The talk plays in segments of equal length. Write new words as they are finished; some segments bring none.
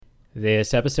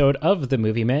This episode of The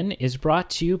Movie Men is brought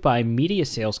to you by media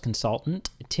sales consultant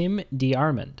Tim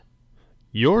DeArmond.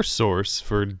 Your source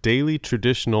for daily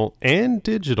traditional and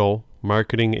digital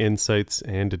marketing insights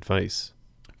and advice.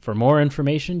 For more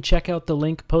information, check out the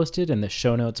link posted in the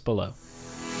show notes below.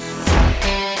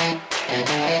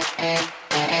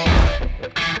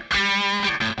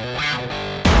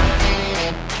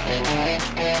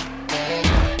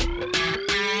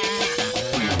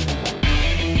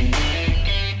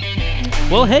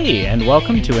 Well, hey, and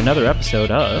welcome to another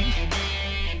episode of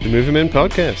The Movie Men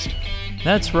Podcast.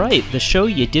 That's right, the show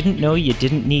you didn't know you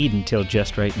didn't need until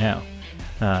just right now.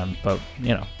 But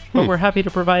we're happy to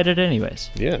provide it anyways.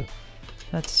 Yeah.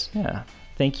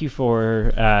 Thank you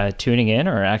for tuning in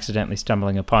or accidentally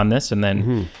stumbling upon this and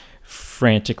then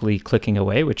frantically clicking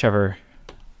away, whichever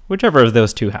of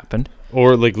those two happened.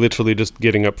 Or like literally just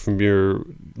getting up from your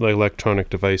electronic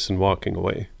device and walking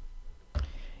away.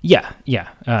 Yeah.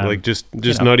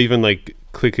 Just not even like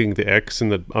clicking the X in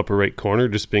the upper right corner,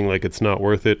 just being like, it's not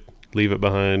worth it, leave it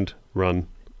behind, run.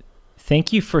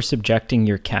 Thank you for subjecting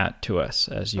your cat to us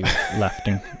as you left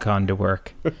and gone to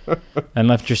work and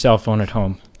left your cell phone at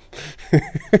home.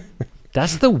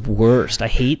 That's the worst. I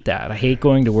hate that. I hate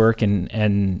going to work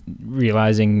and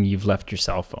realizing you've left your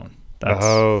cell phone.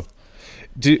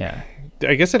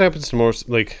 I guess it happens to more,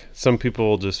 like, some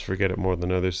people just forget it more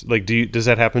than others. Like, does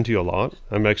that happen to you a lot?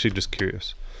 I'm actually just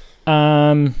curious.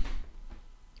 No.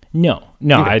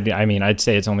 Okay. I mean, I'd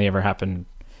say it's only ever happened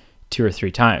 2 or 3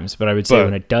 times, but I would say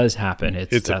when it does happen,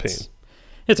 it's a pain.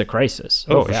 It's a crisis.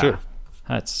 Oh, for sure.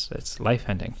 It's life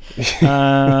ending.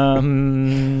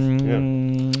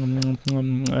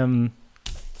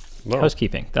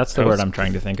 Housekeeping. That's the word I'm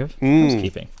trying to think of.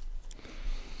 Housekeeping.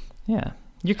 Yeah.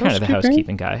 You're kind of the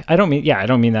housekeeping guy. I don't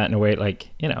mean that in a way like,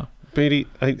 Brady,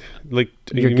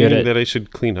 you're good at that I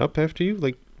should clean up after you?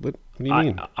 Like, what do you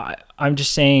mean? I'm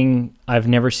just saying I've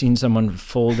never seen someone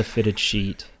fold a fitted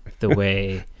sheet the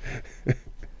way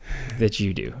that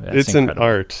you do. That's it's incredible. An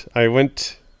art. I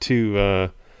went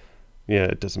to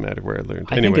it doesn't matter where I learned.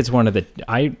 I think it's one of the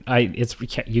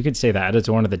you could say that it's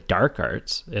one of the dark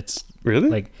arts. It's really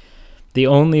like the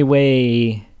only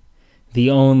way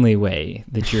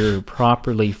that you're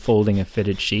properly folding a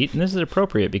fitted sheet, and this is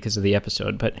appropriate because of the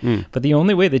episode, but the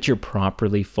only way that you're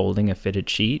properly folding a fitted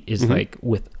sheet is like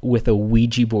with a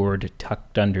Ouija board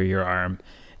tucked under your arm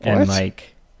and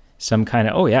like some kind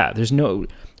of there's no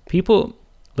people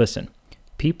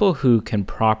who can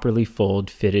properly fold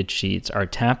fitted sheets are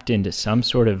tapped into some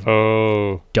sort of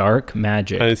dark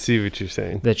magic. I see what you're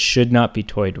saying. That should not be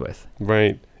toyed with.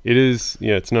 Right. It is.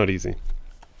 Yeah, it's not easy.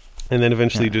 And then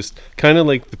eventually just kind of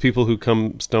like the people who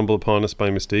stumble upon us by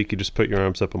mistake, you just put your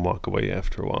arms up and walk away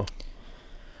after a while.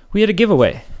 We had a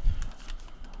giveaway.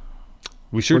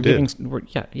 We sure did.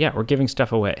 We're giving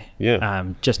stuff away. Yeah.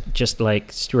 Just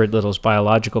like Stuart Little's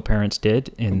biological parents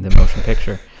did in the motion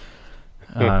picture.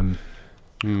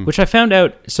 Which I found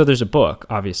out, so there's a book,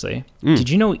 obviously. Did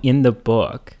you know in the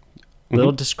book,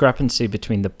 little discrepancy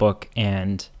between the book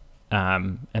and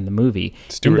the movie.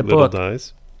 Stuart Little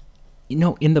dies?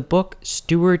 In the book,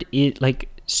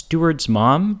 Stuart's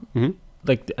mom,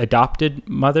 like the adopted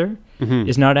mother,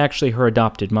 is not actually her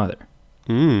adopted mother.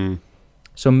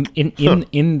 So in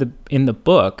the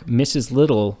book, Mrs.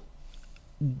 Little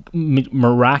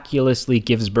miraculously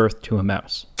gives birth to a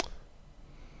mouse.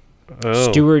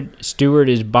 Stuart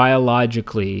is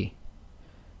biologically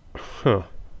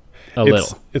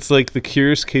little. It's like the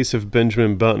curious case of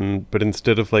Benjamin Button, but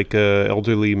instead of like a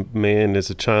elderly man as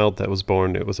a child that was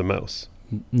born, it was a mouse.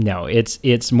 No,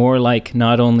 it's more like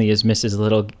not only is Mrs.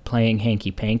 Little playing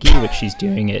hanky panky, which she's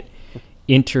doing it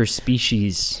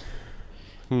interspecies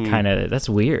kind of. That's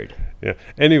weird. Yeah.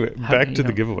 Anyway, back to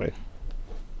the giveaway.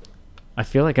 I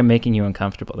feel like I'm making you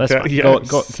uncomfortable. That's fine.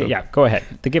 Go ahead.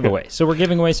 The giveaway. So we're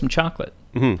giving away some chocolate.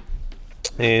 And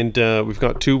we've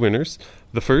got 2 winners.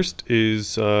 The first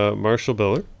is Marshall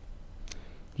Beller.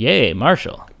 Yay,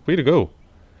 Marshall! Way to go!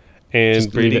 And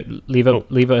just Brady,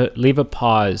 leave a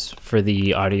pause for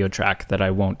the audio track that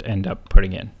I won't end up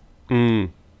putting in.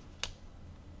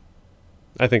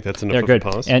 I think that's enough. They're of good.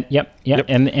 A pause. And yep.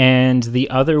 And the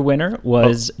other winner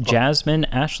was Jasmine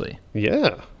Ashley.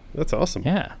 Yeah, that's awesome.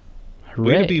 Yeah,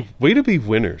 hooray! Way to be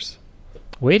winners.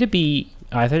 Way to be.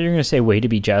 I thought you were going to say way to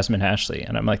be Jasmine Ashley,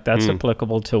 and I'm like, that's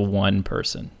applicable to one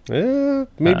person.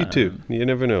 Maybe 2. You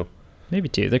never know. Maybe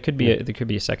 2. There could be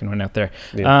a second one out there.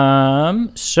 Yeah.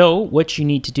 So what you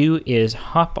need to do is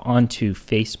hop onto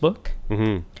Facebook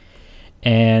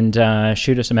and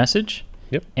shoot us a message.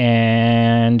 Yep.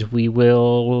 And we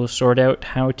will sort out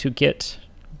how to get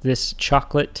this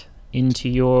chocolate into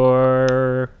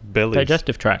your bellies.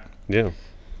 Digestive tract. Yeah.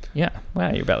 Yeah,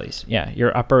 well, your bellies. Yeah,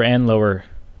 your upper and lower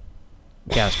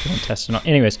gastrointestinal.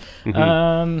 Anyways,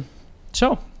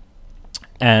 so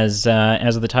as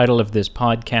the title of this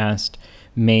podcast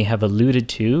may have alluded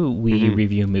to, we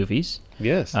review movies.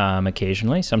 Yes.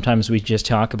 Occasionally. Sometimes we just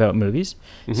talk about movies.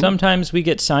 Sometimes we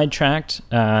get sidetracked.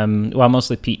 Well,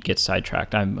 mostly Pete gets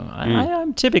sidetracked.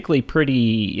 I'm typically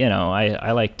pretty,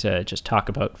 I like to just talk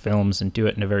about films and do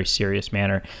it in a very serious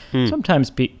manner. Sometimes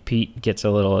Pete gets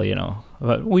a little,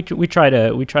 but we try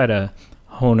to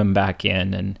hone him back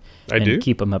in and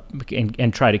keep him up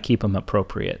and try to keep him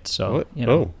appropriate. So,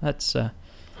 that's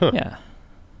yeah.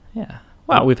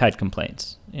 Well, we've had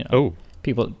complaints,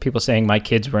 People saying my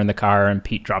kids were in the car and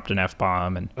Pete dropped an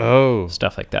F-bomb and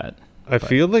stuff like that. I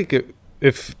feel like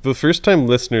if the first time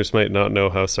listeners might not know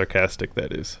how sarcastic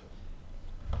that is.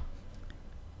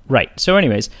 Right. So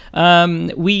anyways,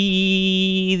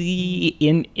 we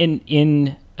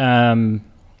in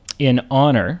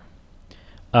honor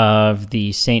of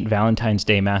the St. Valentine's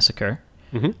Day Massacre,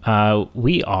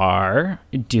 we are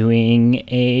doing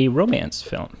a romance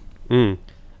film.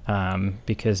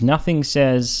 Because nothing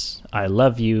says I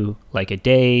love you like a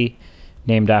day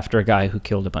named after a guy who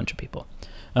killed a bunch of people.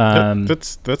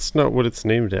 That's not what it's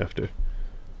named after.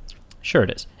 Sure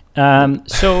it is.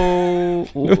 So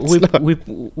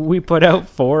we put out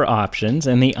 4 options,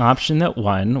 and the option that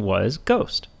won was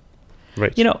Ghost.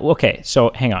 Right. Okay,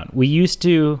 so hang on. We used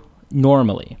to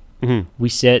normally we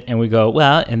sit and we go,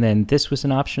 well, and then this was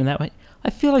an option that way. I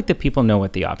feel like the people know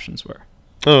what the options were.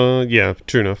 Yeah,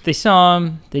 true enough. They saw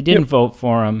him. They didn't vote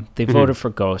for him. They voted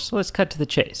for Ghost. So let's cut to the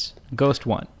chase. Ghost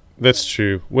won. That's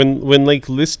true. When like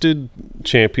listed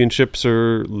championships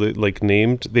are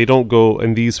named, they don't go,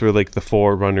 and these were like the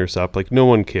 4 runners up. Like no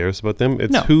one cares about them.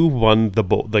 It's who won the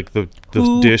bowl, like the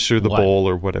dish or the bowl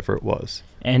or whatever it was.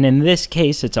 And in this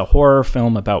case, it's a horror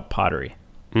film about pottery.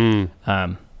 Yeah,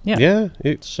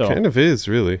 it kind of is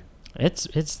really. That's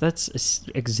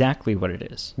exactly what it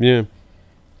is. Yeah.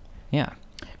 Yeah.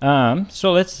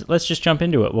 So let's just jump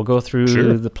into it. We'll go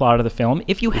through the plot of the film.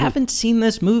 If you haven't seen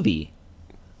this movie,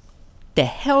 the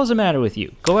hell's the matter with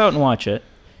you? Go out and watch it.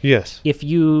 Yes. If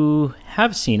you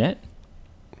have seen it,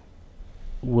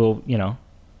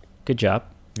 good job.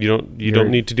 You don't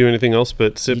need to do anything else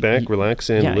but sit back, relax,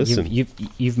 and listen.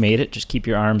 You've made it. Just keep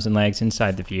your arms and legs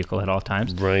inside the vehicle at all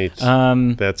times. Right.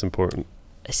 That's important.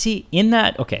 See,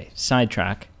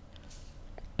 sidetrack.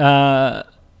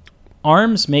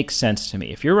 Arms make sense to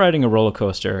me. If you're riding a roller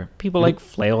coaster, people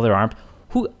flail their arm.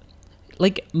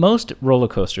 Most roller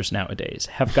coasters nowadays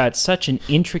have got such an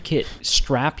intricate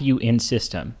strap you in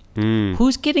system.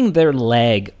 Who's getting their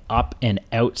leg up and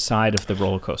outside of the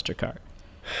roller coaster cart?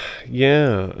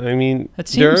 Yeah, I mean, that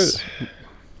seems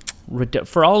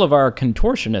for all of our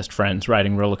contortionist friends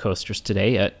riding roller coasters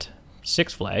today at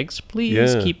Six Flags,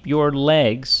 please keep your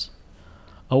legs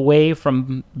away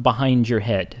from behind your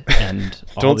head and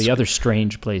all the other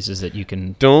strange places that you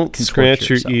can. Don't scratch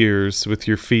your ears with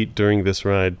your feet during this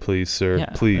ride, please, sir. Yeah,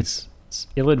 please. It's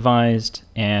ill-advised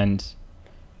and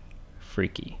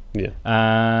freaky. Yeah.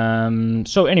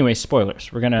 So anyway,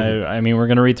 spoilers. We're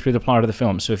gonna read through the plot of the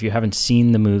film. So if you haven't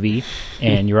seen the movie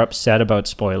and you're upset about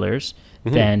spoilers,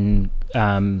 then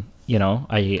I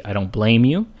don't blame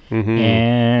you.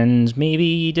 And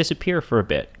maybe disappear for a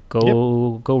bit.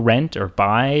 Go rent or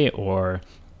buy or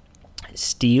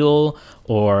steal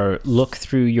or look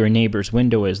through your neighbor's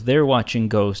window as they're watching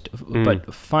Ghost,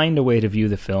 but find a way to view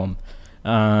the film.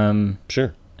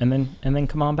 Sure. And then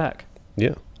come on back.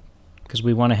 Yeah. Because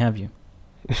we want to have you.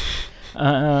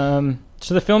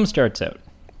 So the film starts out.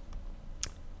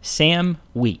 Sam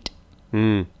Wheat.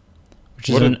 Which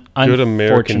is an good unfortunate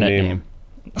American name.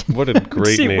 What a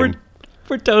great name.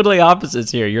 We're totally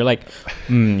opposites here. You're like,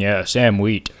 Sam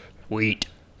Wheat.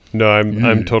 No,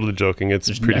 I'm totally joking.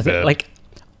 It's pretty bad.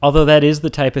 Although that is the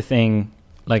type of thing,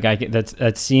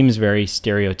 that seems very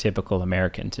stereotypical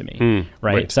American to me,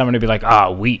 right? Someone would be like,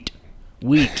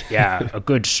 Wheat, yeah, a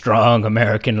good strong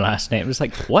American last name. It's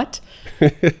like, what?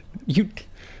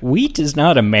 Wheat is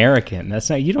not American. That's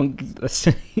not you don't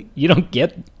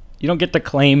get to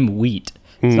claim wheat.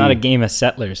 It's not a game of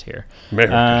settlers here.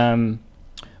 America.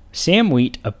 Sam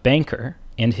Wheat, a banker,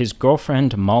 and his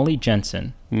girlfriend Molly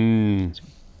Jensen,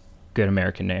 good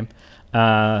American name,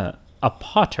 a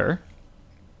potter,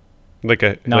 like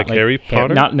Harry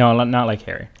Potter, not like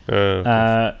Harry.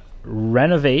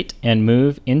 Renovate and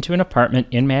move into an apartment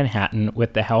in Manhattan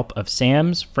with the help of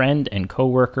Sam's friend and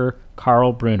coworker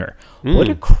Carl Brunner. What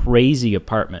a crazy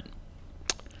apartment!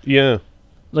 Yeah,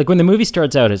 when the movie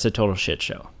starts out, it's a total shit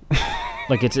show.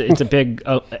 It's a big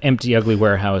empty ugly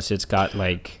warehouse. It's got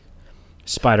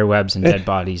spider webs and dead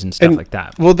bodies and stuff like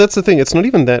that. Well, that's the thing. It's not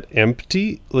even that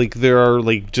empty. Like, there are,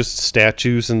 like, just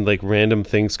statues and, like, random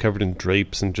things covered in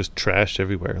drapes and just trash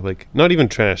everywhere. Like, not even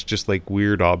trash, just, like,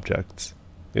 weird objects.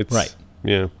 It's right.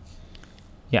 Yeah.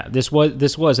 Yeah, this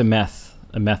was a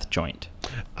meth joint.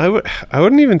 I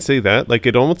wouldn't even say that. Like,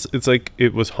 it's like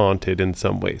it was haunted in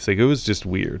some ways. Like, it was just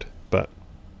weird, but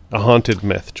a haunted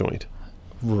meth joint.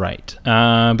 Right.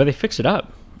 But they fix it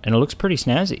up. And it looks pretty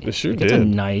snazzy. It sure did. It's a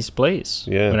nice place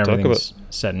when everything's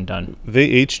said and done.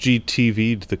 They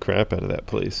HGTV'd the crap out of that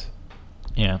place.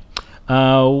 Yeah.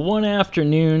 One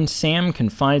afternoon, Sam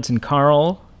confides in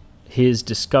Carl his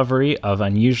discovery of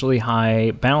unusually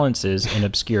high balances in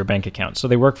obscure bank accounts. So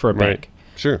they work for a bank. Right.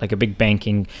 Sure. Like a big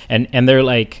banking, and they're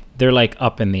like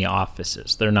up in the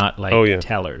offices. They're not like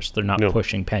tellers. They're not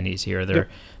pushing pennies here.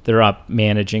 They're up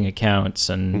managing accounts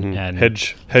and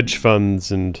hedge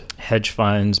funds and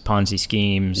Ponzi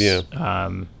schemes,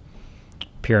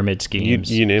 pyramid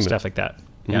schemes, you name stuff it. like that.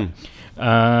 Yeah.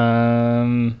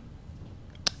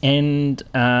 And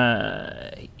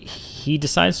he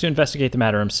decides to investigate the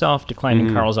matter himself,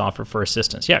 declining Carl's offer for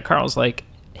assistance. Yeah, Carl's like,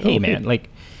 hey, man,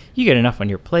 like, you get enough on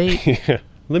your plate.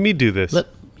 Let me do this. Let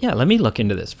me look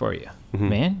into this for you.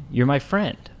 Man, you're my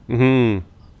friend.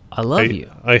 I love you.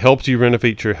 I helped you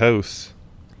renovate your house.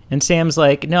 And Sam's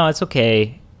like, no, it's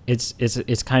okay. It's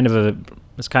kind of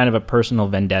a personal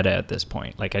vendetta at this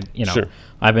point. Like, Sure.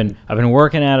 I've been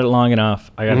working at it long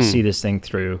enough. I got to see this thing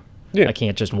through. Yeah. I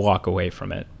can't just walk away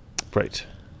from it. Right.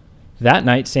 That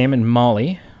night, Sam and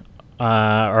Molly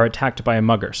are attacked by a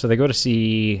mugger. So they go to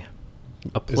see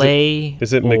a play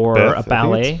is it or Macbeth? a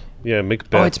ballet. Yeah,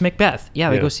 Macbeth. Oh, it's Macbeth. Yeah,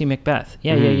 they go see Macbeth.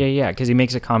 Yeah. Because he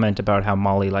makes a comment about how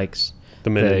Molly likes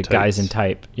the guys in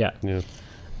type. Yeah.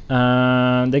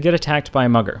 They get attacked by a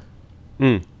mugger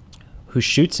who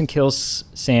shoots and kills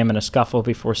Sam in a scuffle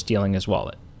before stealing his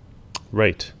wallet.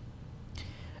 Right.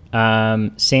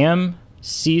 Sam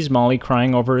sees Molly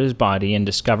crying over his body and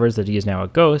discovers that he is now a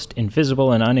ghost,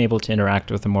 invisible and unable to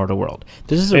interact with the mortal world.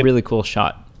 This is a really cool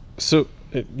shot. So,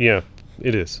 yeah,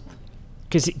 it is.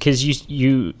 Because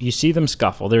you see them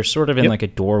scuffle. They're sort of in like a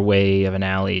doorway of an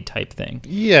alley type thing.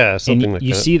 Yeah, something like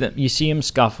that. You see them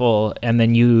scuffle, and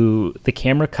then the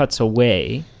camera cuts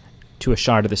away to a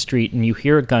shot of the street, and you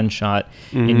hear a gunshot,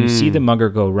 and you see the mugger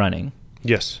go running.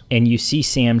 Yes. And you see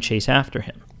Sam chase after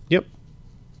him. Yep.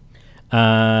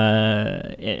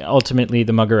 Ultimately,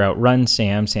 the mugger outruns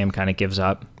Sam. Sam kind of gives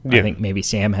up. Yeah. I think maybe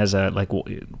Sam has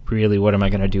really, what am I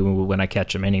going to do when I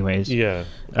catch him anyways? Yeah.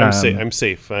 I'm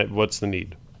safe. What's the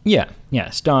need? Yeah.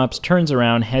 Stops, turns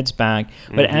around, heads back.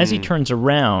 But as he turns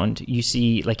around, you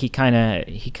see like he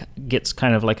gets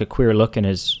kind of like a queer look in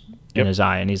his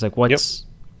eye, and he's like, "What's?"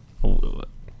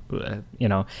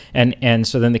 And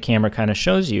so then the camera kind of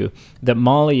shows you that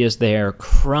Molly is there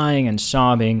crying and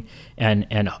sobbing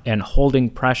and holding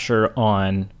pressure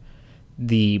on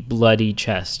the bloody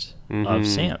chest of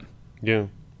Sam. Yeah.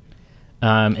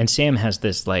 And Sam has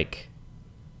this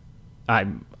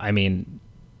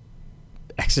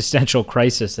existential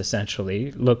crisis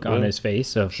essentially look on his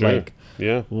face of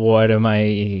what am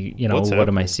I, what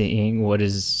am I seeing? What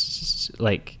is It's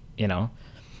like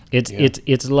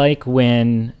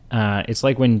when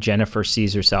Jennifer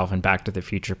sees herself in Back to the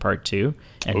Future Part 2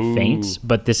 and faints,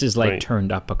 but this is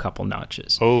turned up a couple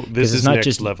notches. Oh, this is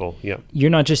next level. Yeah. You're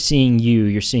not just seeing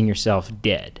you're seeing yourself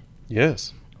dead.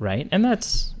 Yes. Right? And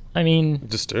that's,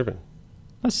 disturbing.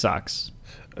 That sucks.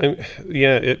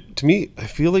 To me, I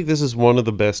feel like this is one of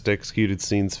the best executed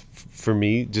scenes for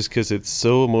me, just because it's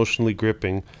so emotionally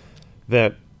gripping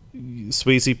that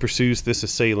Swayze pursues this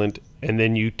assailant, and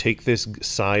then you take this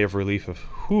sigh of relief of,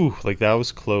 whew, like that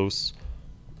was close.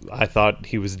 I thought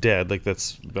he was dead. Like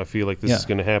I feel like this is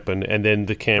going to happen, and then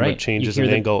the camera changes an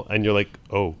angle, and you're like,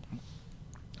 oh.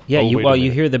 Yeah,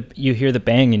 you hear the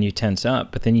bang and you tense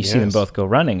up, but then you see them both go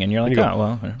running, and you're like,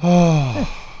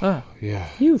 yeah.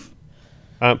 You've.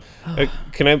 Can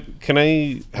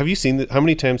I? Have you seen how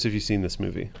many times have you seen this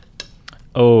movie?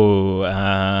 4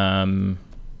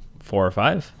 or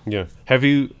 5. Yeah. Have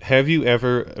you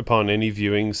ever, upon any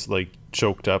viewings, like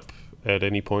choked up at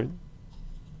any point?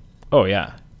 Oh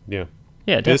yeah. Yeah.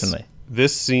 Yeah, definitely.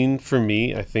 This scene for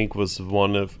me, I think, was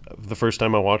one of the first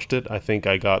time I watched it. I think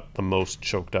I got the most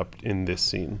choked up in this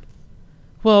scene.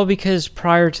 Well, because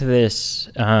prior to this,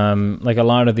 like a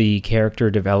lot of the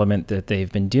character development that they've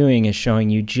been doing is showing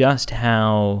you just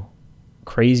how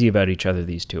crazy about each other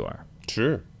these two are.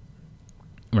 Sure.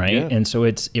 Right? Yeah. And so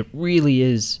it really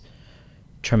is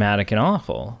traumatic and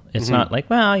awful. It's not like,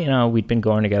 we'd been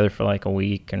going together for like a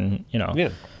week and,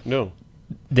 Yeah, no.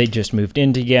 They just moved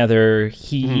in together.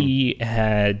 He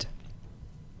had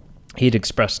he'd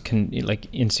expressed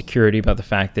insecurity about the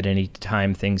fact that any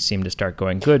time things seem to start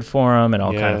going good for him, it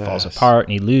all kind of falls apart,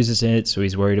 and he loses it. So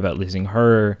he's worried about losing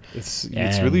her. It's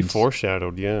really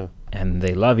foreshadowed, yeah. And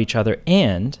they love each other,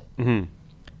 and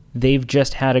they've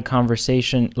just had a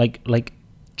conversation.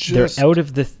 They're out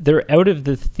of the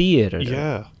theater.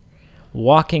 Yeah.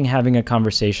 Walking, having a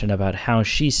conversation about how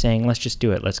she's saying, "Let's just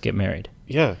do it. Let's get married."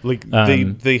 Yeah,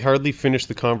 they hardly finish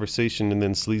the conversation, and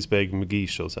then Sleazebag McGee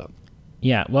shows up.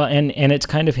 Yeah, well, and it's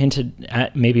kind of hinted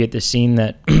at maybe at the scene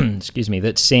that, excuse me,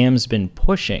 that Sam's been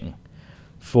pushing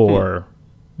for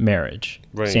marriage.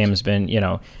 Right. Sam's been,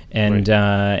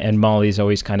 and Molly's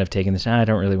always kind of taking this, I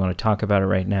don't really want to talk about it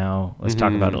right now. Let's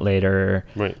talk about it later.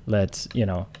 Right. Let's,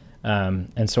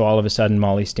 and so all of a sudden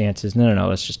Molly's stance is, no,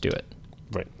 let's just do it.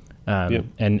 Right.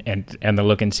 And the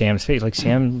look in Sam's face, like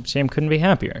Sam couldn't be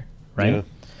happier, right?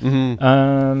 Yeah.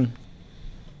 Mm-hmm.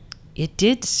 It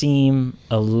did seem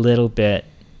a little bit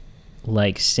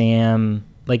like Sam,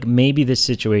 like maybe this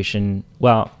situation.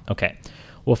 Well, okay,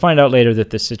 we'll find out later that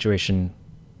this situation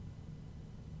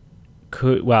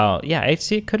could. Well, yeah,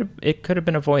 it could have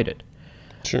been avoided.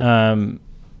 Sure.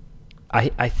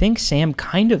 I think Sam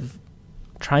kind of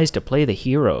tries to play the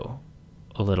hero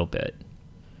a little bit.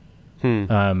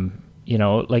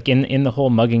 Like in the whole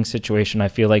mugging situation, I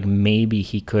feel like maybe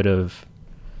he could have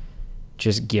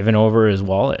just given over his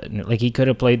wallet. Like he could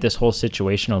have played this whole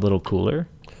situation a little cooler.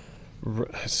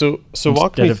 So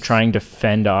walk instead of trying to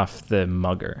fend off the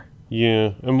mugger.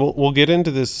 Yeah, and we'll get into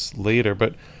this later,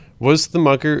 but was the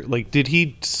mugger, did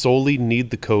he solely need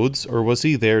the codes, or was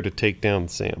he there to take down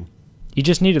Sam? He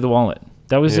just needed the wallet.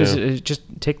 That was just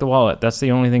take the wallet. That's the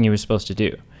only thing he was supposed to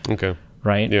do. Okay.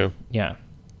 Right? Yeah. Yeah.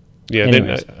 Yeah,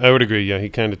 then I would agree. Yeah, he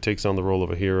kind of takes on the role of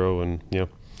a hero, and yeah.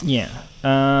 Yeah.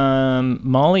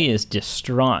 Molly is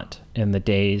distraught in the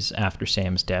days after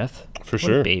Sam's death. For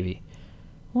sure. What a baby.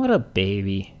 What a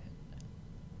baby.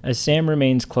 As Sam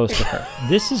remains close to her.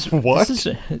 This is what?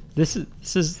 This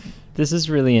is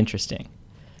really interesting.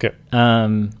 Okay.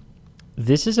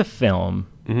 This is a film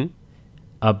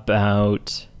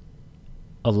about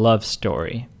a love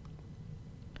story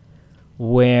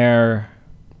where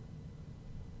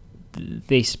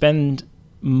they spend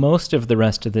most of the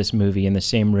rest of this movie in the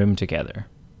same room together.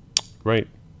 Right.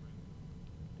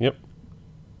 Yep.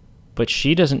 But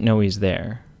she doesn't know he's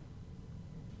there.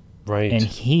 Right. And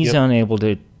he's unable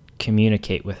to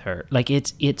communicate with her.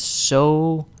 It's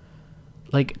so...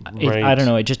 right. I don't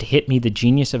know, it just hit me, the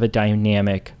genius of a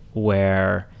dynamic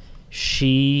where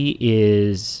she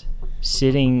is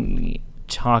sitting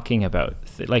talking about...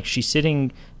 she's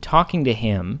sitting talking to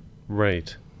him.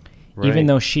 Right. Even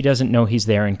though she doesn't know he's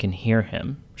there and can hear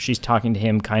him. She's talking to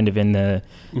him kind of in the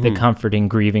comforting,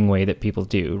 grieving way that people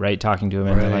do, right? Talking to him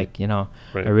and they're like,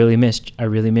 I really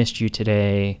missed you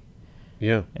today.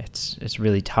 Yeah. It's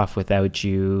really tough without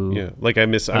you. Yeah.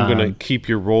 I'm going to keep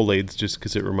your Rolaids just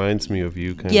because it reminds me of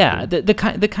you.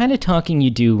 The kind of talking you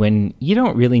do when you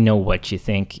don't really know what you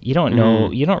think. You don't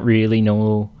know, you don't really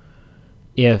know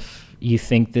if you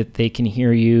think that they can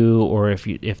hear you or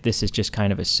if this is just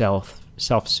kind of a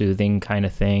self-soothing kind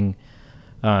of thing.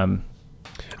 But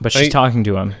she's talking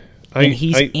to him and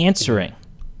he's answering.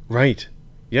 Right.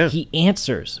 Yeah. He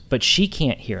answers, but she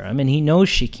can't hear him and he knows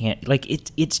she can't.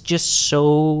 It's just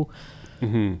so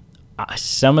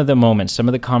some of the moments, some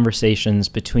of the conversations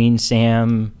between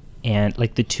Sam and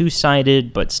the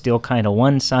two-sided but still kind of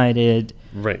one-sided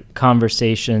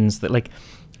conversations that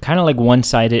kind of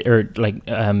one-sided or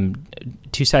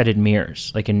two-sided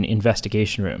mirrors, in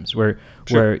investigation rooms where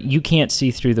you can't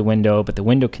see through the window, but the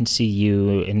window can see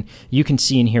you, and you can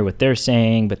see and hear what they're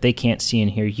saying, but they can't see and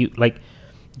hear you.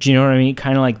 Do you know what I mean?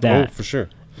 Kind of like that. Oh, for sure.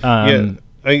 And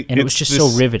it was just so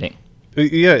riveting.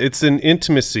 Yeah, it's an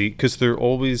intimacy because they're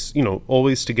always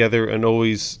together and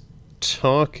always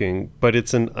talking, but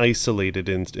it's an isolated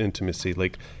intimacy.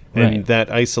 And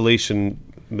that isolation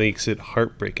makes it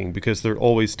heartbreaking because they're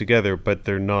always together, but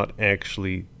they're not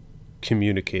actually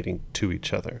communicating to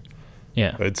each other.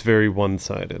 Yeah. It's very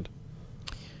one-sided.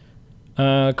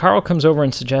 Carl comes over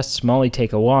and suggests Molly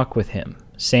take a walk with him.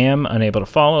 Sam, unable to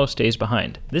follow, stays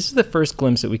behind. This is the first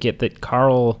glimpse that we get that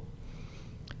Carl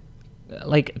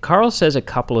says a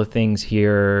couple of things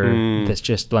here that's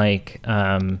just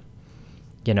come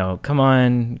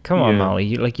on, Molly,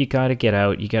 you got to get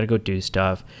out, you got to go do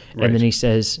stuff. Right. And then he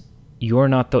says, you're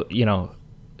not the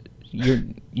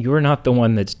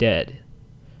one that's dead.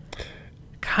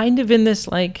 Kind of in this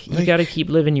you got to keep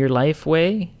living your life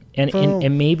way,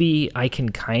 and maybe I can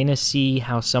kind of see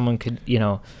how someone could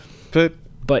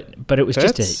but it was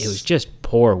just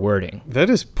poor wording. That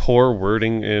is poor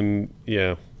wording, and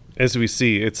as we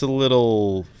see, it's a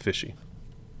little fishy.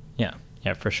 Yeah.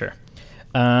 Yeah, for sure.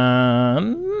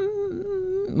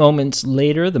 Moments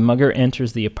later, the mugger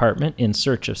enters the apartment in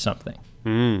search of something.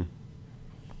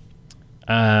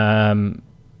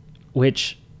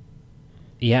 Which,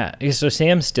 yeah, so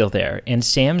Sam's still there, and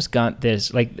Sam's got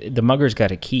this, like, the mugger's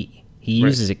got a key. He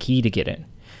uses a key to get in.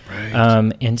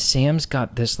 Right. And Sam's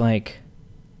got this, like,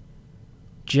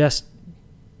 just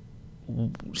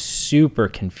super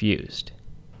confused.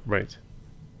 Right.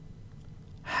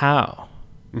 How?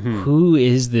 Who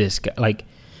is this guy? Like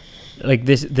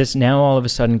this now all of a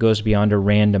sudden goes beyond a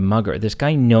random mugger. This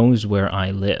guy knows where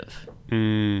I live.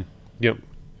 Yep.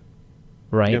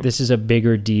 Right? Yep. This is a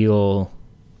bigger deal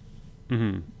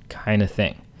kind of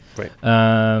thing. Right.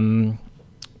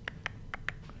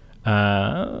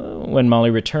 When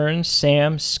Molly returns,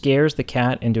 Sam scares the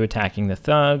cat into attacking the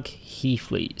thug. He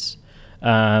flees.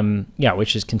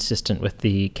 Which is consistent with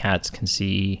the cats can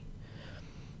see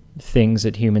things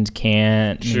that humans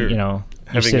can't. Sure. You know,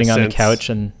 you're Having sitting a on the sense- couch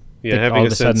and having all a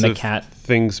of a sudden sense the of cat.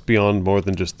 things beyond more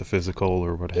than just the physical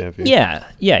or what have you. Yeah,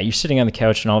 you're sitting on the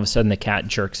couch and all of a sudden the cat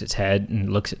jerks its head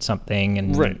and looks at something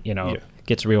and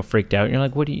gets real freaked out. And you're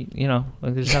like, what do you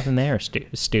like, there's nothing there,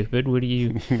 stupid. What do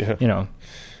you,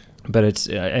 But it's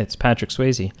Patrick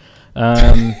Swayze.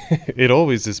 It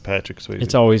always is Patrick Swayze.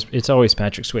 It's always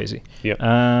Patrick Swayze.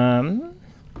 Yeah.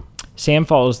 Sam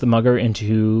follows the mugger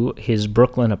into his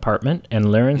Brooklyn apartment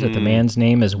and learns that the man's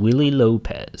name is Willie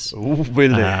Lopez. Ooh,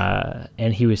 Willie.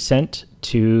 And he was sent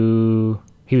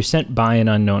by an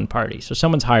unknown party. So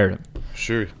someone's hired him.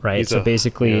 Sure. Right. So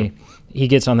basically he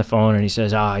gets on the phone and he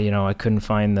says, I couldn't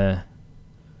find him.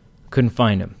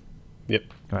 Yep.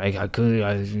 Right.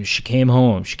 She came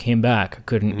home. She came back. I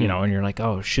couldn't, and you're like,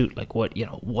 oh shoot, like what,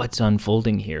 what's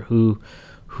unfolding here? Who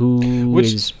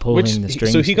is pulling the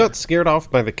strings? So he got scared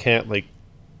off by the cat, like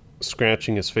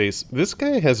scratching his face. This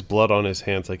guy has blood on his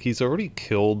hands. Like he's already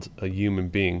killed a human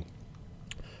being.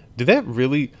 Did that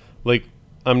really, like,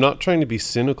 I'm not trying to be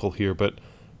cynical here, but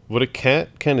would a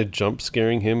cat kind of jump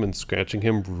scaring him and scratching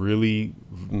him really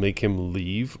make him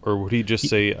leave? Or would he just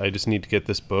say, I just need to get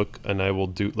this book and I will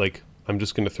do, like, I'm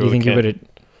just going to throw the cat.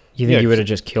 You think he would have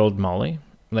just killed Molly?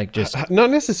 Like just not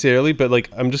necessarily, but like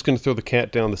I'm just going to throw the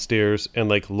cat down the stairs and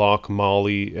like lock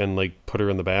Molly and like put her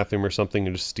in the bathroom or something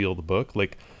and just steal the book.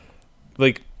 Like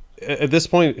at this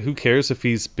point, who cares if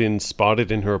he's been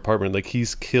spotted in her apartment? Like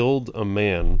he's killed a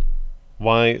man.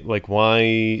 Why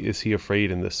is he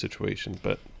afraid in this situation?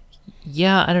 But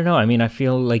yeah, I don't know. I mean, I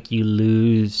feel like you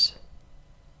lose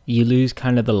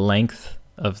kind of the length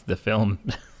of the film.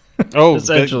 Oh,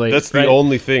 essentially, that's the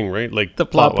only thing, right? Like the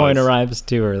plot point arrives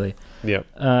too early. Yeah.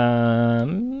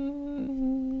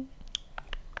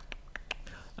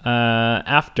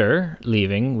 After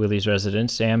leaving Willie's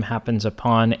residence, Sam happens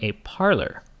upon a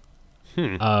parlor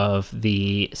of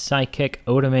the psychic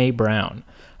Otome Brown,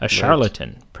 a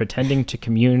charlatan pretending to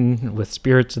commune with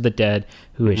spirits of the dead,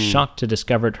 who is shocked to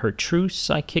discover her true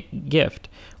psychic gift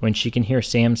when she can hear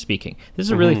Sam speaking. This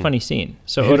is a really funny scene.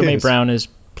 So Otome Brown is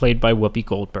played by Whoopi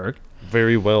Goldberg.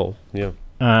 Very well, yeah.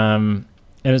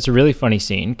 And it's a really funny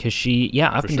scene because she,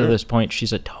 up until this point,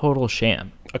 she's a total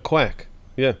sham. A quack,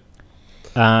 yeah.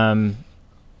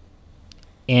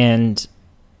 And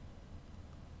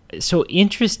so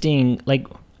interesting, like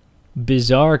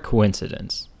bizarre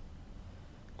coincidence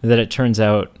that it turns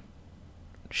out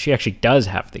she actually does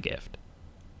have the gift.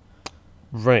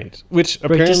 Right. Which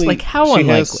apparently just like how she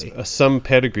unlikely. has some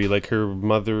pedigree, like her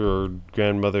mother or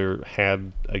grandmother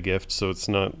had a gift, so it's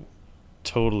not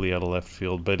totally out of left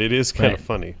field, but it is kind of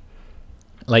funny.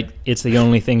 Like it's the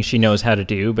only thing she knows how to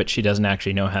do, but she doesn't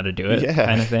actually know how to do it,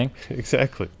 kind of thing.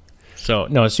 Exactly. So,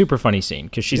 no, it's a super funny scene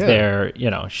because she's there,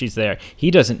 she's there.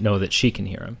 He doesn't know that she can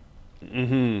hear him.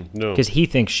 Mm-hmm. No. Because he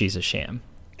thinks she's a sham.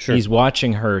 Sure. He's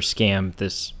watching her scam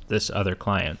this other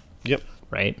client. Yep.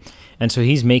 Right? And so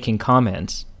he's making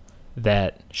comments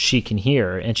that she can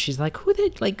hear, and she's like,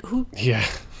 who? Yeah.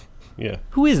 Yeah.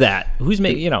 Who is that?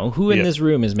 Who in this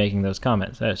room is making those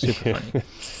comments? That's super funny.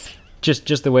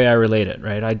 Just the way I relate it,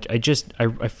 right? I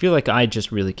feel like I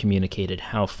just really communicated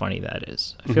how funny that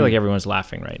is. I feel like everyone's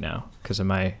laughing right now because of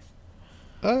my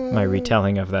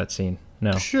retelling of that scene.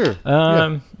 No. Sure.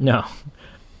 No.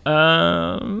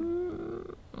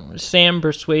 Sam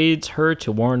persuades her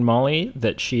to warn Molly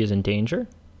that she is in danger.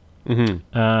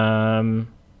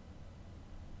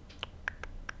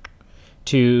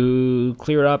 To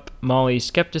clear up Molly's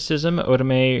skepticism,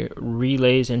 Otome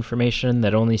relays information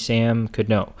that only Sam could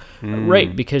know.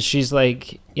 Right, because she's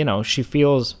like, she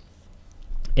feels,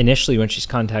 initially when she's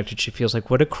contacted, she feels like,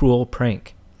 what a cruel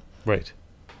prank. Right.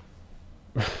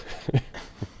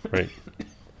 Right.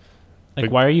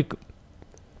 Like, why are you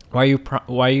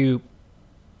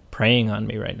preying on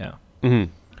me right now.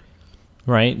 Mm-hmm.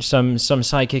 Right? Some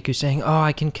sidekick who's saying, "Oh,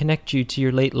 I can connect you to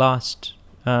your late lost,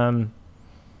 love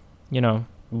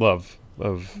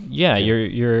of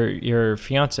your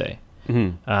fiance."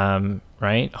 Mm-hmm.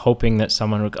 Right? Hoping that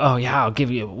someone would, "Oh yeah, I'll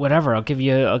give you whatever. I'll give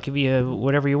you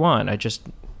whatever you want. I just,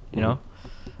 I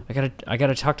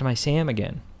gotta talk to my Sam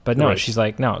again." But no, she's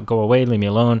like, "No, go away, leave me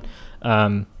alone."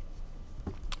 And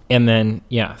then,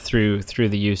 through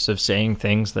the use of saying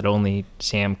things that only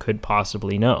Sam could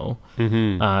possibly know,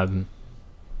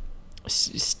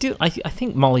 still, I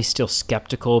think Molly's still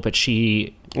skeptical, but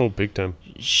big time.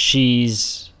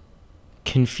 She's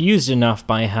confused enough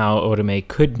by how Otome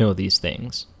could know these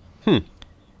things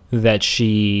that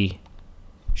she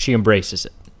embraces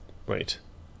it. Right.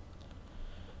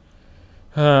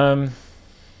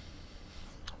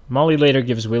 Molly later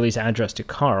gives Willie's address to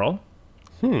Carl,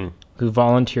 who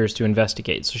volunteers to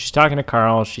investigate. So she's talking to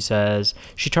Carl. She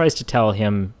tries to tell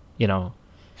him,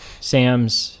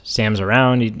 Sam's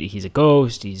around. He's a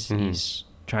ghost. He's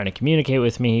trying to communicate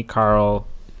with me. Carl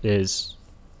is,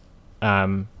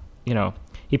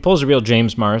 he pulls a real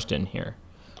James Marsden here.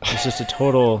 It's just a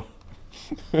total,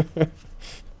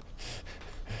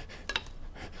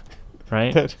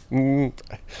 right?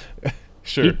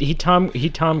 Sure. He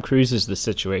Tom Cruises the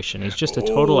situation. He's just a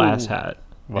total asshat.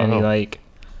 Wow. And he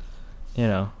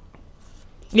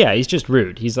he's just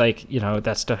rude. He's like,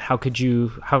 that stuff. How could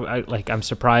you? I'm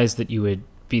surprised that you would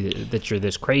that you're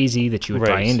this crazy, that you would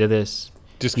buy into this.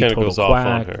 Just kind of goes off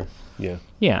on her. Yeah.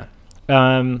 Yeah.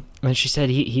 And she said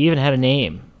he even had a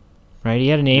name, right? He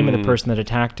had a name of the person that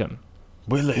attacked him.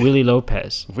 Willie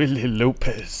Lopez. Willie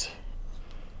Lopez.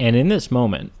 And in this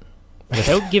moment,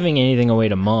 without giving anything away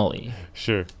to Molly,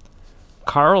 sure,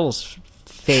 Carl's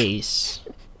face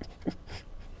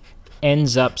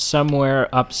ends up somewhere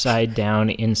upside down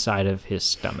inside of his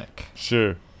stomach.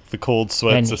 Sure. The cold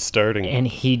sweats are starting. And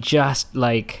he just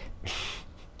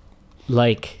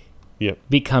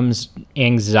becomes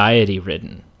anxiety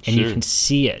ridden. And you can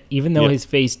see it, even though his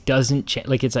face doesn't change.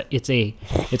 Like it's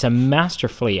a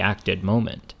masterfully acted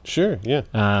moment. Sure, yeah.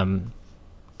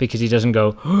 Because he doesn't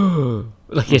go,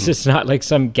 it's just not like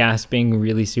some gasping,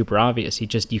 really super obvious.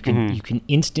 You can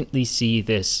instantly see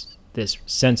this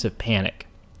sense of panic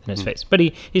in his face. But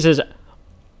he says,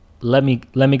 "Let me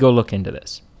go look into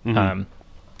this,"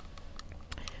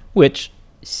 which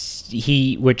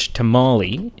to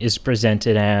Molly is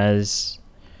presented as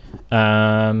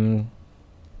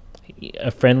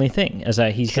a friendly thing, as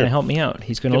he's going to help me out.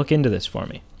 He's going to look into this for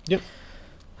me. Yep.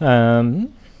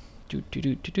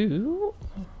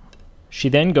 She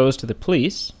then goes to the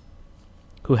police,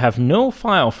 who have no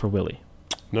file for Willie.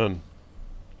 None.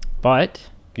 But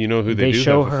you know who they do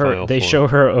have a file They for. show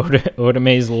her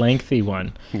Otome's lengthy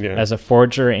one as a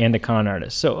forger and a con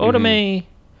artist. So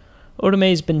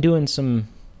Otome's been doing some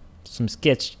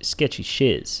sketchy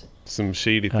shiz. Some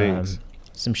shady things.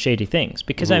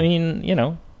 Because,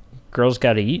 girls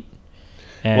got to eat.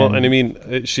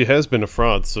 She has been a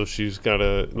fraud, so she's got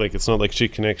to, it's not like she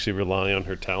can actually rely on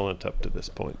her talent up to this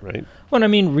point, right? Well,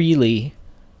 really,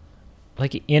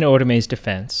 in Otome's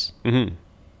defense,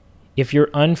 if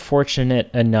you're unfortunate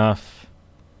enough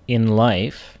in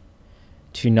life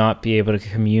to not be able to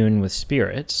commune with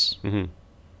spirits,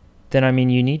 then,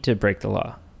 you need to break the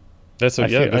law. That's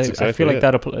exactly I feel like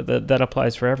that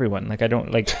applies for everyone. I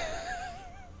don't,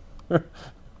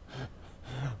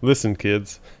 Listen,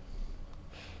 kids.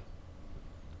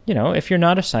 If you're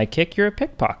not a sidekick, you're a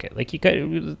pickpocket. You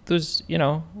got those.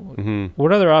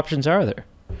 What other options are there?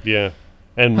 Yeah,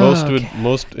 and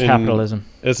most capitalism.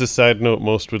 As a side note,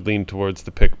 most would lean towards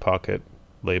the pickpocket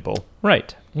label.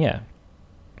 Right. Yeah.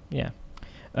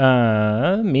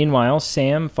 Meanwhile,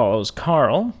 Sam follows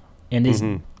Carl and is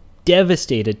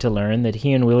devastated to learn that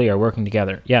he and Willie are working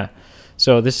together. Yeah.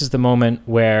 So this is the moment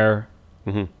where,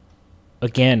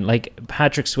 again,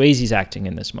 Patrick Swayze's acting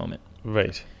in this moment.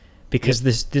 Right. Because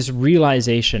this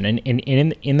realization, and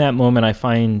in that moment, I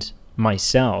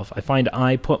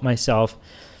put myself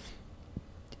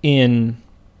in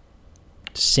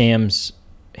Sam's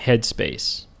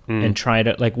headspace and try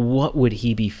to, what would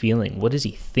he be feeling? What is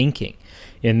he thinking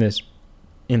in this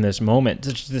moment?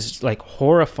 This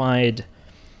horrified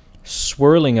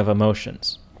swirling of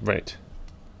emotions. Right.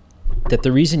 That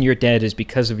the reason you're dead is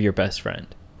because of your best friend.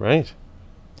 Right.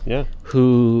 Yeah.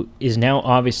 Who is now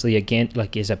obviously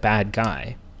is a bad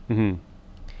guy, and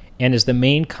is the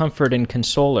main comfort and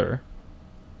consoler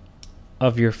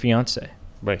of your fiance.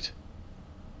 Right.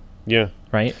 Yeah.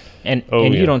 Right. And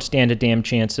you don't stand a damn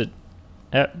chance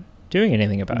at doing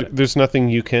anything about it. There's nothing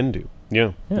you can do.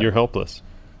 Yeah. You're helpless.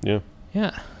 Yeah.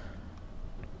 Yeah.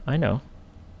 I know.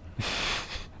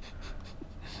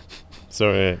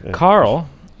 So Carl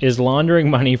is laundering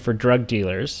money for drug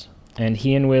dealers, and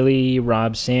he and Willie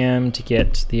rob Sam to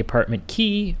get the apartment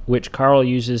key, which Carl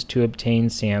uses to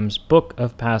obtain Sam's book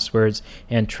of passwords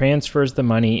and transfers the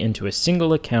money into a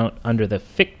single account under the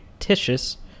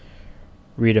fictitious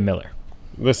Rita Miller.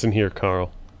 Listen here,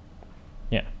 Carl.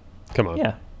 Yeah. Come on.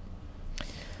 Yeah.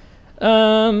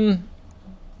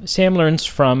 Sam learns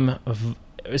from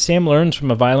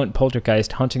a violent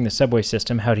poltergeist haunting the subway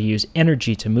system how to use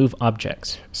energy to move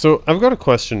objects. So I've got a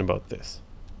question about this.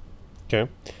 Okay.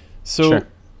 So, Sure.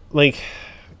 like,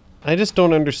 I just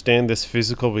don't understand this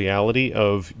physical reality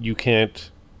of you can't,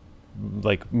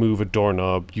 like, move a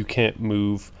doorknob. You can't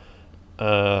move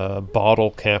a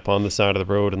bottle cap on the side of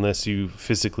the road unless you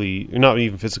physically, not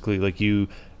even physically, like you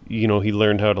know, he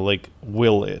learned how to, like,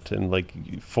 will it and, like,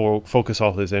 focus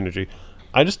all his energy.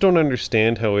 I just don't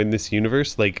understand how in this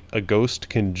universe, like, a ghost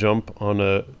can jump on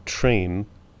a train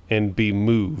and be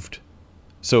moved.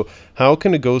 So how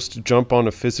can a ghost jump on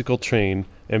a physical train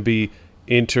and be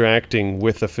interacting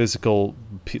with a physical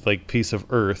piece of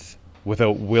earth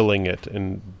without willing it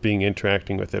and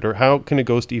interacting with it? Or how can a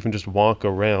ghost even just walk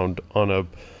around on a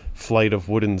flight of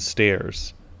wooden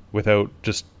stairs without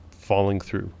just falling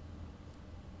through?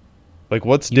 Like,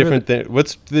 what's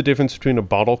the difference between a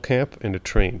bottle cap and a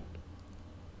train?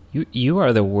 You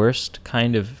are the worst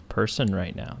kind of person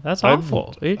right now. That's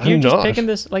awful. You're I'm just not. picking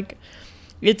this like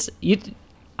it's you.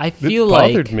 I It feel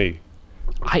like bothered me.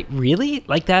 I really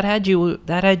like that had you.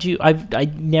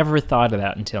 I never thought of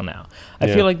that until now. I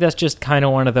feel like that's just kind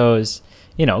of one of those,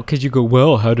 you know, because you go,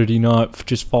 well, how did he not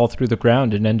just fall through the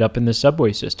ground and end up in the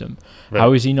subway system? Right.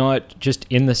 How is he not just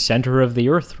in the center of the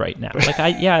earth right now? Like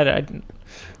I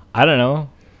don't know.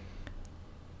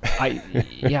 I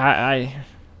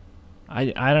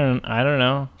don't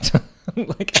know.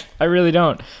 Like I really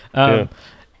don't.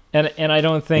 And I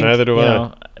don't think, Neither do I.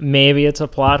 know, maybe it's a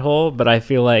plot hole, but I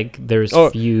feel like there's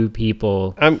few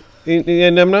people. I'm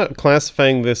not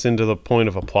classifying this into the point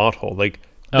of a plot hole. Like,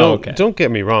 don't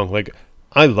get me wrong. Like,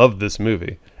 I love this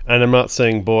movie, and I'm not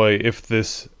saying, boy, if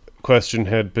this question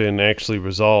had been actually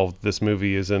resolved, this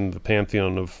movie is in the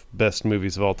pantheon of best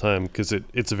movies of all time, because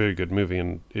it's a very good movie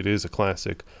and it is a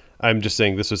classic. I'm just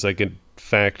saying this was like a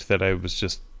fact that I was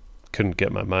just couldn't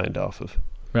get my mind off of.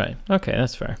 Right. Okay,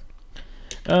 that's fair.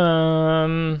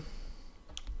 I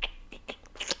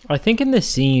think in the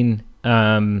scene,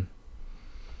 because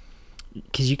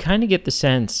you kind of get the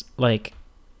sense, like,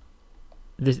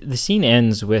 the scene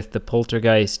ends with the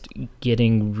poltergeist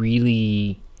getting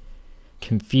really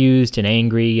confused and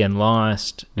angry and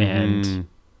lost and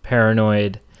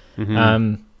paranoid.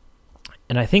 And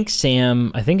I think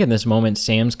in this moment,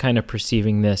 Sam's kind of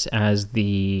perceiving this as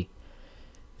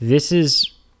this is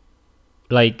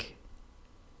like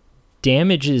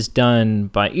damage is done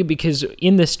because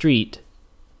in the street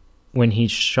when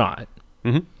he's shot,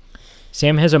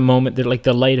 Sam has a moment that, like,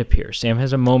 the light appears. Sam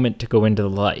has a moment to go into the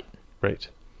light. Right.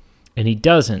 And he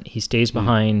doesn't. He stays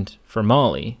behind for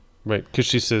Molly. Right, because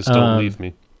she says, "Don't leave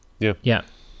me." Yeah. Yeah.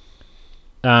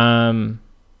 And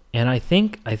I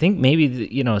think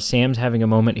maybe Sam's having a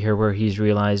moment here where he's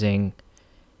realizing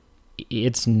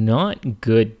it's not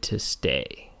good to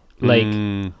stay. Like,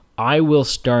 I will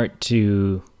start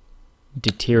to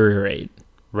deteriorate.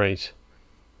 Right.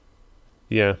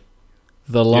 Yeah.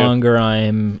 The longer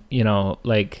I'm,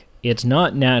 like, it's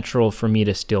not natural for me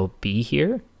to still be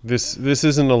here. This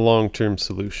isn't a long-term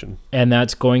solution. And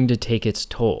that's going to take its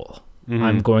toll.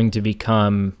 I'm going to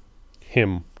become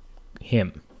him.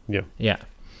 Yeah. Yeah.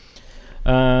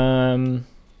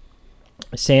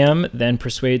 Sam then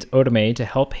persuades Otome to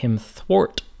help him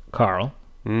thwart Carl.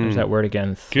 There's that word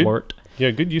again, thwart. Good. Yeah,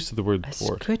 good use of the word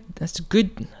thwart. That's a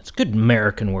good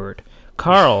American word.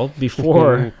 Carl,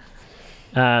 before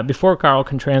Carl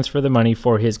can transfer the money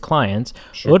for his clients,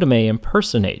 Otome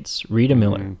impersonates Rita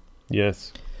Miller.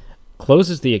 Yes.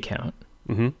 Closes the account.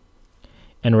 And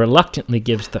reluctantly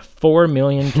gives the $4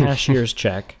 million cashier's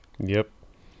check. Yep.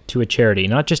 To a charity,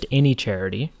 not just any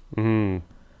charity,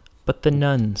 but the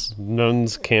nuns.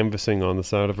 Nuns canvassing on the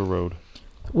side of a road.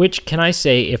 Which, can I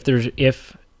say, if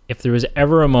there was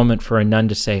ever a moment for a nun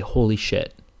to say, "Holy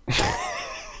shit,"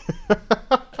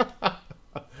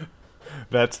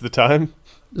 that's the time.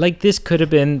 Like, this could have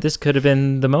been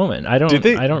the moment. I don't. Did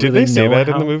they really say know that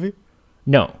in the movie?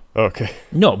 No. Okay.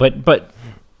 No, but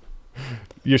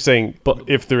you're saying,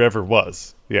 if there ever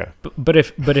was, yeah. But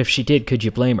if she did, could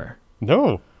you blame her?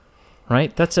 No.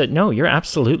 Right? No, you're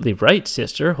absolutely right,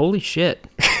 sister. Holy shit.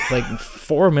 Like,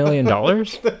 $4 million?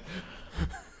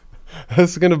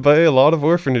 That's going to buy a lot of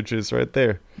orphanages right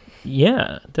there.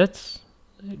 Yeah, that's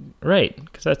right.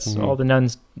 Because that's all the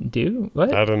nuns do.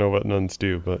 What? I don't know what nuns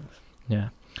do, but... Yeah.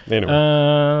 Anyway.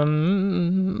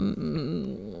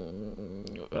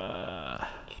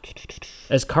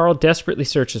 As Carl desperately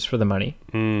searches for the money.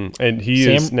 And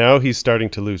he's starting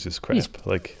to lose his crap. He's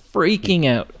like freaking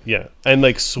out. Yeah. And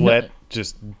like sweat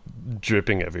just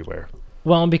dripping everywhere.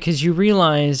 Well, because you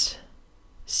realize,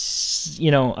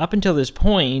 up until this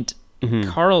point,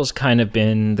 Carl's kind of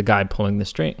been the guy pulling the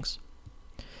strings.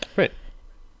 Right.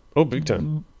 Oh, big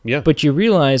time. Yeah. But you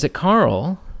realize that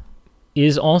Carl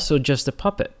is also just a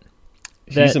puppet.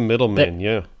 He's a middleman,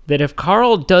 yeah. That if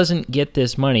Carl doesn't get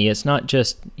this money, it's not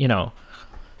just,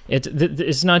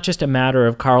 it's not just a matter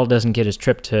of Carl doesn't get his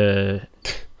trip to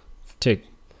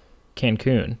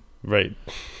Cancun. Right.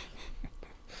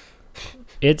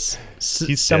 It's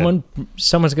someone's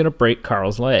going to break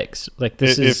Carl's legs. Like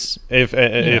this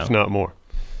if not more.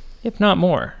 If not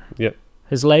more. Yep.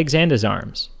 His legs and his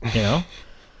arms,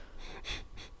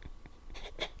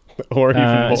 Or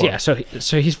even more. Yeah, so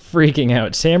he's freaking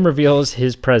out. Sam reveals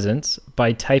his presence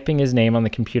by typing his name on the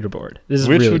computer board. This is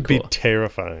Which really would cool. be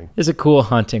terrifying. It's a cool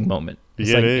haunting moment.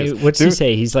 It's it is. What's he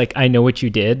say? He's like, I know what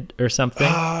you did or something.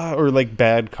 Or like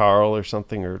Bad Carl or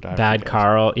something. Or Bad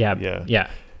Carl. Yeah.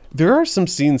 There are some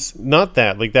scenes, not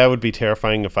that, like that would be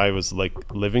terrifying if I was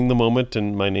like living the moment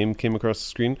and my name came across the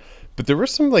screen. But there were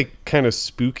some like kind of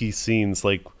spooky scenes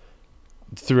like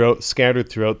scattered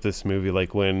throughout this movie,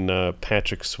 like when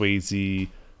Patrick Swayze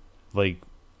like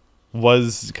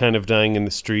was kind of dying in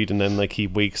the street and then like he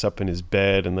wakes up in his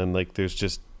bed and then like there's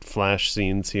just flash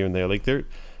scenes here and there. Like they're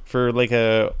for like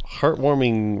a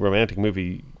heartwarming romantic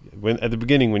movie. When at the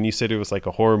beginning when you said it was like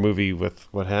a horror movie with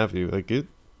what have you, like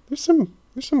there's some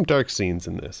dark scenes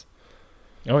in this.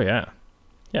 Oh yeah,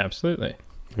 absolutely.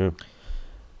 Yeah.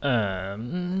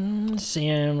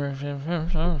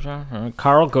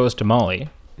 Carl goes to Molly,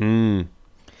 who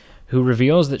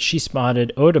reveals that she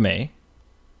spotted Otome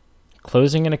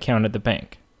closing an account at the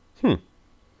bank.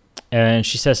 And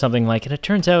she says something like, and it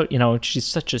turns out, she's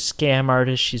such a scam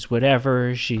artist. She's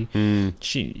whatever. She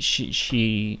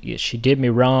did me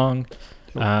wrong.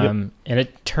 And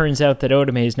it turns out that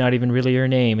Otome is not even really her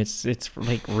name. It's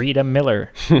like Rita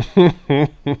Miller.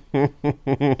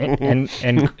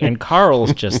 and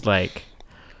Carl's just like,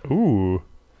 ooh,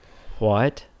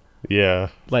 what? Yeah.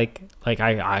 Like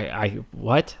I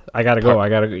what? I gotta go.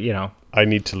 I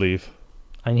need to leave.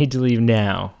 I need to leave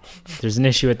now. There's an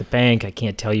issue at the bank. I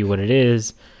can't tell you what it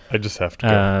is. I just have to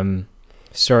go.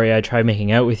 Sorry, I tried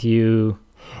making out with you.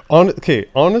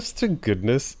 Honest to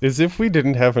goodness, as if we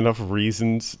didn't have enough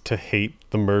reasons to hate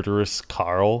the murderous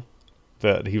Carl,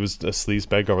 that he was a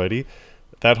sleazebag already.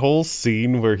 That whole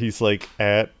scene where he's like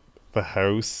at the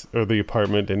house or the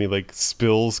apartment and he like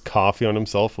spills coffee on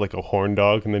himself like a horn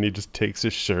dog and then he just takes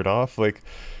his shirt off. Like,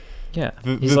 yeah,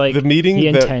 the meeting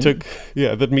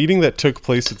that took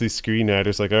place with these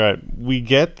screenwriters, like, all right, we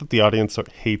get that the audience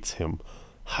hates him.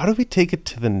 How do we take it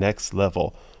to the next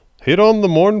level? Hit on the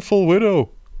mournful widow.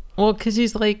 Well, because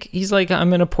he's like, I'm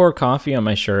gonna pour coffee on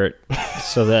my shirt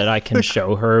so that I can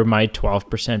show her my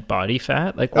 12% body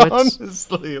fat. Like, what's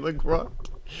honestly, like what?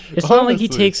 It's not like he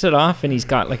takes it off and he's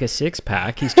got like a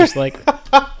 6-pack. He's just like.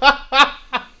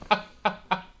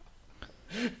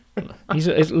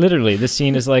 It's literally, the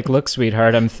scene is like, look,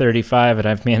 sweetheart, I'm 35 and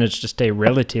I've managed to stay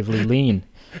relatively lean.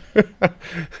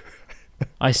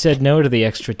 I said no to the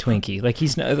extra Twinkie. Like,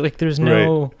 he's not, like, there's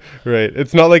no... Right.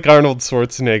 It's not like Arnold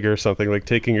Schwarzenegger or something, like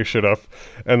taking your shit off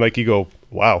and like you go,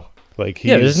 wow. Like,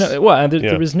 he's... Yeah,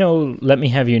 there was no let me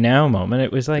have you now moment.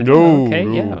 It was like,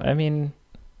 I mean...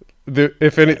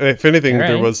 If anything, right.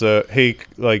 There was a, hey,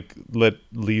 like,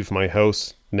 leave my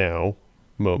house now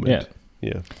moment.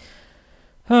 Yeah.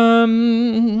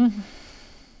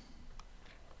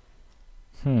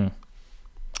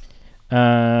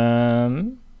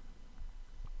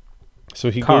 So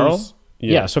he Carl? goes...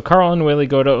 Yeah, so Carl and Willie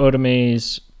go to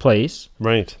Otome's place.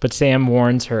 Right. But Sam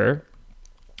warns her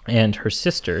and her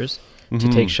sisters to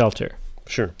take shelter.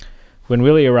 Sure. When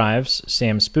Willie arrives,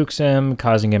 Sam spooks him,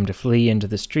 causing him to flee into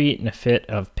the street in a fit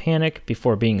of panic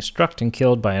before being struck and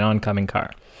killed by an oncoming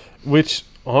car. Which,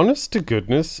 honest to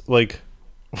goodness, like,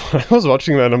 when I was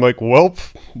watching that, I'm like, welp,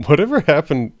 whatever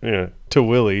happened to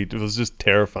Willie, it was just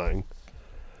terrifying.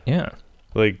 Yeah.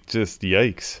 Like, just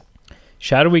yikes.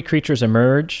 Shadowy creatures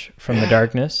emerge from the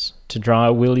darkness to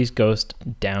draw Willie's ghost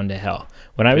down to hell.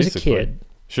 When I was a kid...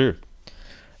 Sure.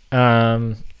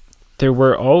 There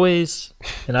were always,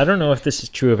 and I don't know if this is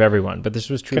true of everyone, but this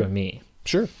was true of me.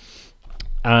 Sure.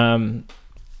 In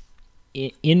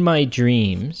my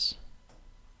dreams,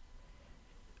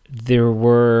 there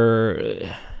were,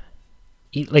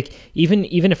 like, even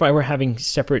if I were having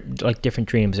separate, like, different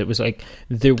dreams, it was like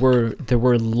there were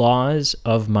laws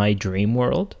of my dream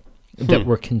world that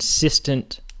were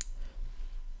consistent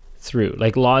through,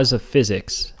 like laws of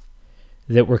physics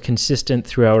that were consistent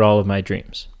throughout all of my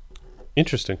dreams.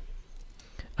 Interesting.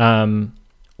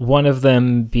 One of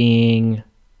them being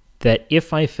that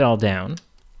if I fell down,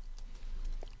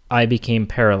 I became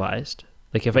paralyzed.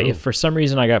 Like if for some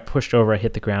reason I got pushed over, I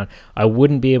hit the ground, I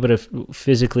wouldn't be able to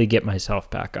physically get myself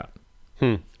back up.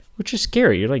 Which is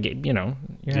scary. You're like, you're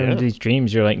having these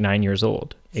dreams. You're like 9 years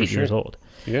old, 8 years old.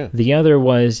 Yeah. The other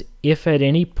was if at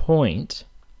any point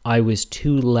I was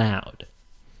too loud.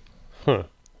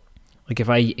 Like if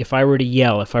I were to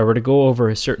yell, if I were to go over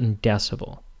a certain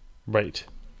decibel. Right.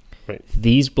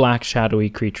 These black shadowy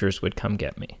creatures would come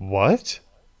get me. What?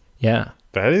 Yeah.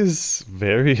 That is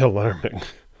very alarming.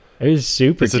 It was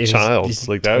super. As a child,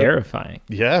 like that, terrifying.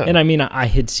 Yeah. And I mean, I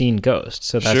had seen ghosts,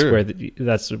 so that's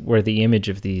where the image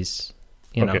of these,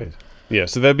 know. Yeah,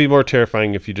 so that'd be more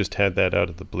terrifying if you just had that out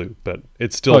of the blue, but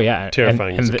it's still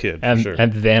terrifying as a kid, for sure.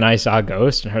 And then I saw a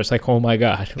ghost, and I was like, "Oh my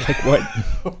god! Like what?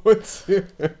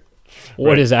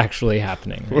 What is actually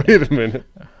happening?" Wait a minute.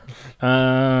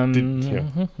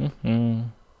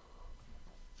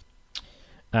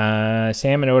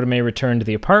 Sam and Otome return to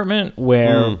the apartment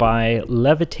where by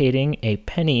levitating a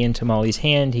penny into Molly's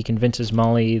hand, he convinces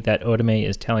Molly that Otome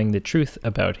is telling the truth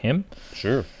about him.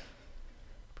 Sure.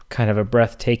 Kind of a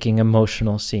breathtaking,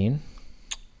 emotional scene.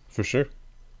 For sure.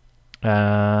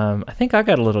 I think I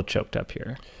got a little choked up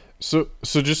here. So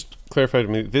just clarify to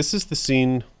me, this is the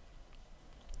scene...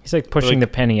 He's like pushing the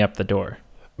penny up the door.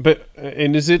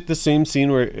 And is it the same scene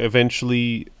where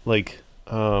eventually, like...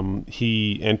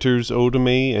 he enters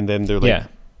Otome, and then they're like,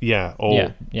 yeah.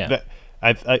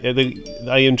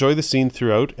 I enjoy the scene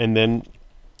throughout, and then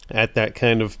at that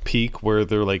kind of peak where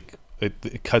they're like,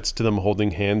 it cuts to them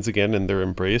holding hands again, and they're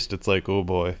embraced. It's like, oh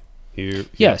boy, here.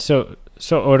 Yeah. So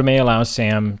Otome allows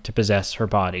Sam to possess her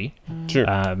body, sure,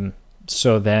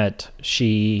 so that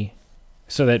he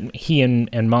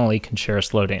and Molly can share a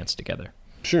slow dance together.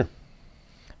 Sure.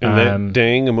 And that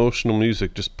dang emotional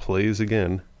music just plays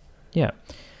again. Yeah.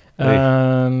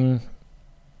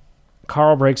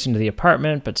 Carl breaks into the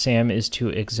apartment, but Sam is too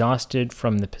exhausted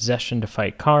from the possession to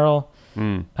fight Carl.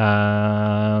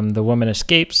 The woman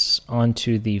escapes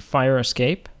onto the fire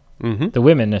escape. The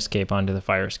women escape onto the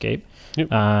fire escape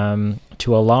to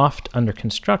a loft under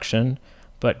construction,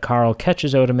 but Carl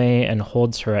catches Otome and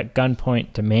holds her at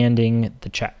gunpoint, demanding the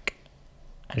check.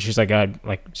 And she's like,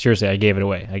 seriously, I gave it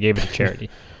away. I gave it to charity.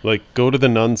 Like, go to the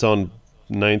nuns on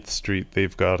 9th Street.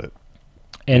 They've got it.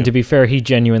 And to be fair, he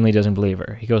genuinely doesn't believe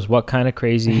her. He goes, what kind of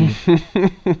crazy...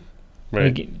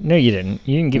 Right. No, you didn't.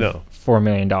 You didn't give $4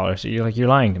 million. You're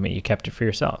lying to me. You kept it for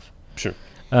yourself. Sure.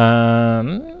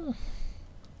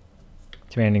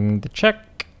 Demanding the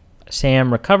check.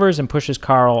 Sam recovers and pushes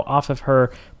Carl off of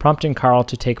her, prompting Carl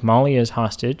to take Molly as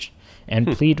hostage and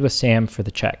plead with Sam for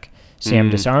the check. Sam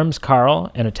disarms Carl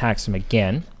and attacks him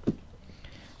again.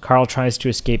 Carl tries to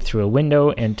escape through a window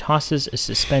and tosses a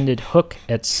suspended hook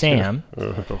at Sam,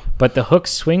 but the hook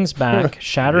swings back,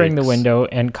 shattering the window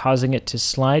and causing it to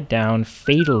slide down,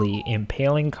 fatally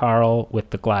impaling Carl with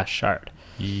the glass shard.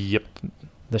 Yep.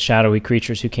 The shadowy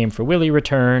creatures who came for Willie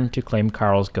return to claim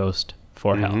Carl's ghost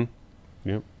for hell.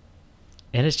 Yep.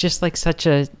 And it's just like such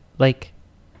a, like,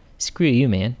 screw you,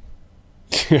 man.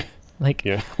 Like,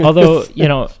 although,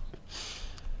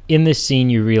 in this scene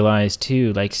you realize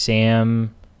too, like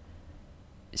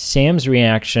Sam's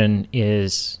reaction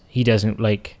is he doesn't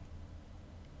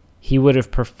he would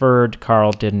have preferred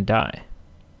Carl didn't die.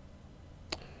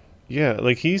 Yeah,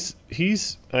 like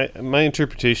my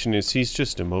interpretation is he's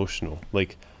just emotional.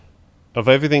 Like, of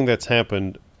everything that's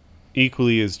happened,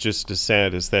 equally is just as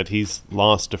sad as that he's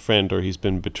lost a friend or he's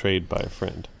been betrayed by a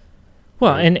friend.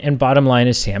 Well, right? and bottom line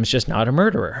is Sam's just not a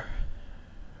murderer.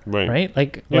 Right.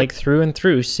 Like through and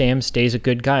through, Sam stays a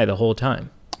good guy the whole time.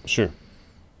 Sure.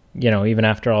 Even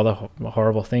after all the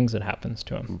horrible things that happens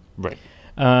to him. Right.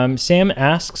 Sam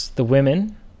asks the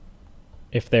women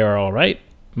if they are all right.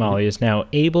 Molly is now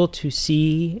able to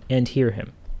see and hear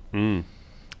him. And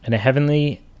a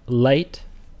heavenly light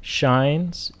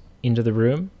shines into the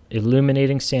room,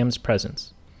 illuminating Sam's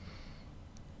presence.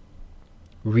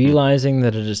 Realizing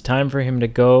that it is time for him to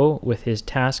go with his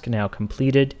task now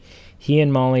completed, he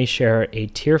and Molly share a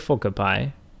tearful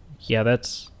goodbye. Yeah,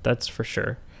 that's for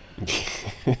sure.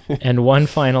 And one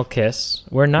final kiss,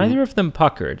 where neither of them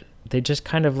puckered. They just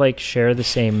kind of share the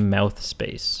same mouth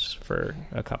space for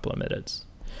a couple of minutes.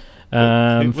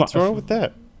 What's wrong with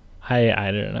that?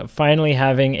 I don't know. Finally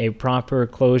having a proper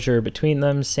closure between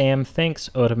them, Sam thanks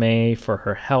Otome for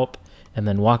her help and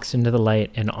then walks into the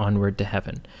light and onward to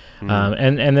heaven.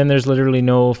 And then there's literally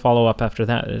no follow-up after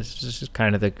that. It's just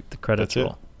kind of the credits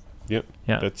roll. Yep.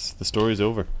 Yeah. That's the story's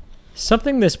over.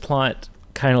 Something this plot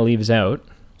kind of leaves out,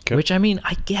 Okay. which, I mean,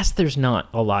 I guess there's not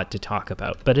a lot to talk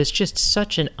about, but it's just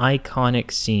such an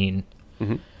iconic scene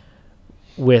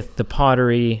with the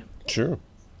pottery Sure.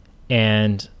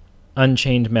 and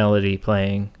Unchained Melody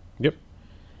playing. Yep.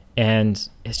 And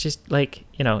it's just like,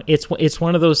 you know, it's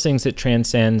one of those things that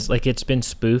transcends, like, it's been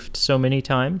spoofed so many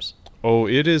times. Oh,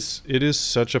 it is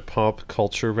such a pop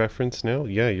culture reference now.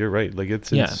 Yeah, you're right. Like,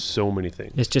 it's in so many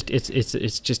things. It's just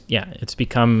it's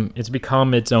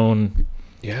become its own.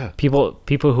 Yeah. People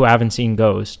who haven't seen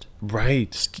Ghost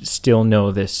Right. still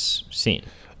know this scene.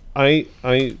 I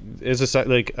as a side,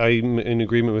 like, I'm in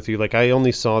agreement with you. Like, I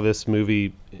only saw this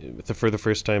movie for the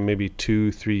first time maybe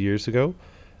 2-3 years ago,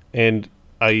 and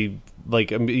I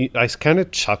kind of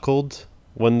chuckled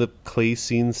when the clay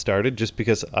scene started, just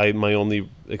because my only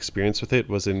experience with it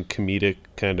was in comedic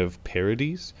kind of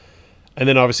parodies, and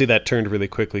then obviously that turned really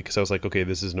quickly because I was like, okay,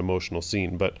 this is an emotional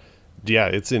scene. But yeah,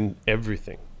 it's in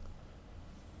everything.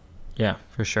 Yeah,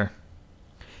 for sure.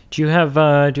 Do you have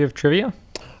trivia?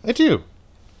 I do.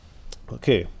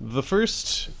 Okay, the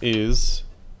first is,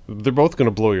 they're both going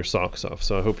to blow your socks off,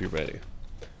 so I hope you're ready.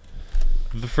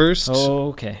 The first...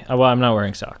 Okay. Well, I'm not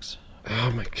wearing socks.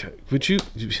 Oh my God.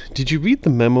 Did you read the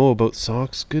memo about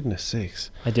socks? Goodness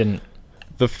sakes. I didn't.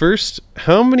 The first,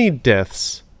 how many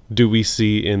deaths do we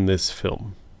see in this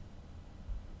film?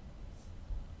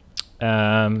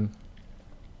 I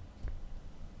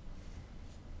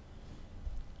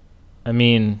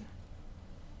mean,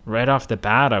 right off the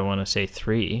bat, I want to say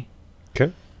 3.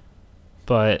 Okay.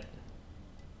 But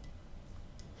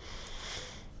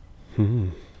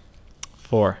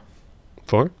 4.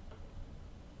 4?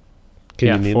 Can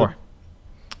you name 4.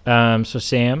 them? So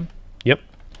Sam. Yep.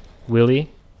 Willie.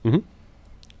 Mm-hmm.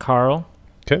 Carl.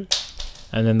 Okay.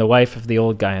 And then the wife of the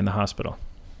old guy in the hospital.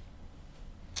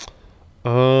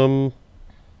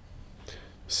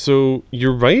 So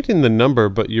you're right in the number,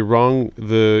 but you're wrong.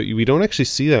 We don't actually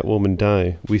see that woman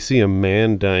die. We see a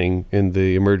man dying in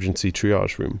the emergency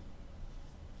triage room.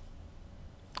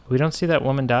 We don't see that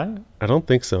woman die? I don't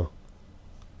think so.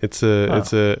 It's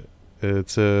a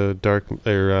dark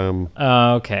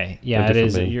okay. Yeah, it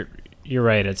is. man. You're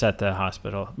right. It's at the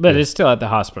hospital, but it's still at the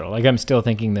hospital. Like, I'm still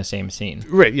thinking the same scene.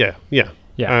 Right. Yeah.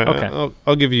 Okay.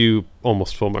 I'll give you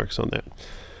almost full marks on that.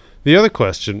 The other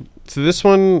question. So this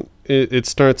one, it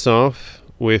starts off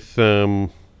with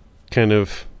kind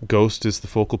of Ghost is the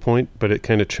focal point, but it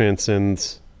kind of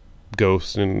transcends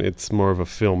Ghost, and it's more of a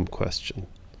film question.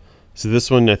 So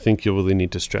this one, I think you'll really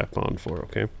need to strap on for.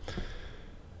 Okay.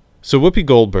 So Whoopi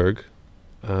Goldberg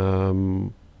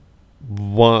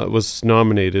was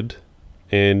nominated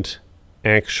and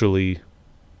actually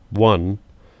won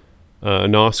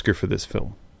an Oscar for this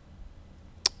film.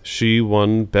 She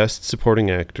won Best Supporting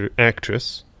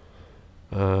Actress.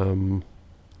 I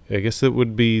guess it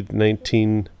would be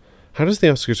 19... How does the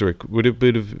Oscars work? Would it be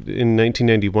in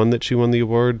 1991 that she won the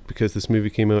award because this movie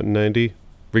came out in 90?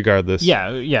 Regardless.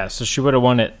 Yeah. So she would have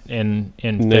won it in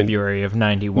February of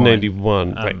 91.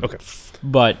 91, right, okay.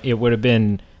 But it would have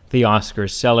been the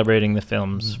Oscars celebrating the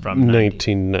films from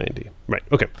 1990. Right,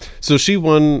 okay. So she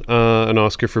won an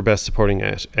Oscar for Best Supporting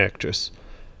Actress.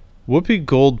 Whoopi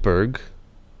Goldberg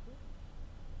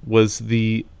was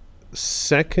the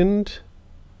second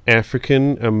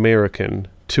African American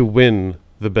to win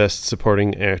the Best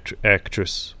Supporting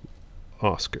Actress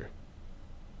Oscar.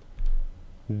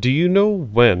 Do you know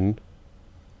when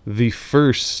the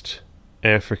first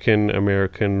African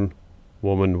American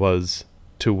woman was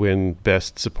to win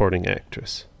Best Supporting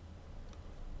Actress?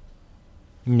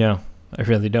 No, I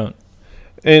really don't.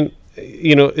 And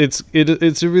you know, it's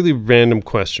a really random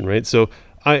question, right? So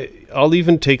I'll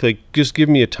even take, like, just give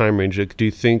me a time range. Like, do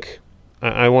you think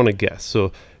I want to guess? So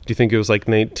do you think it was like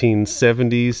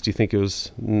 1970s? Do you think it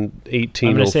was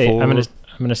 1804? I'm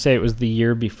gonna say it was the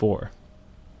year before.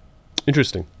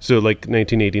 Interesting. So like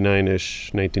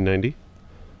 1989-ish, 1990?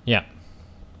 Yeah.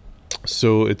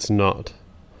 So it's not.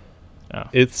 Oh,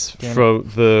 it's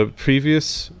from the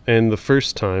previous, and the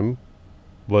first time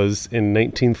was in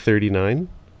 1939.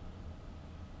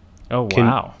 Oh,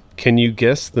 wow. Can you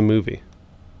guess the movie?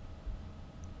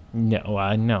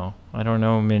 No, no. I don't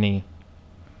know many.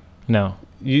 No.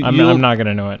 I'm not going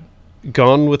to know it.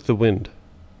 Gone with the Wind.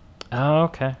 Oh,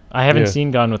 okay. I haven't seen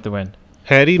Gone with the Wind.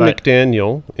 Hattie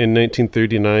McDaniel in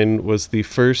 1939 was the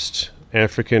first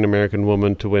African American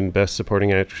woman to win Best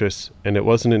Supporting Actress, and it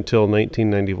wasn't until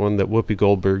 1991 that Whoopi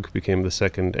Goldberg became the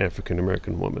second African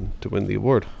American woman to win the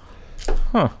award.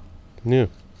 Huh. Yeah.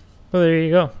 Well, there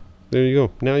you go. There you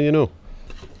go. Now you know.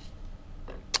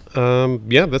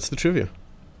 Yeah, that's the trivia.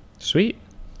 Sweet.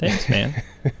 Thanks, man.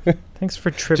 Thanks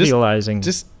for trivializing.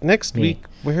 Just next week,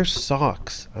 wear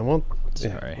socks. I want.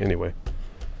 Sorry. Anyway.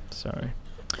 Sorry.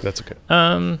 That's okay.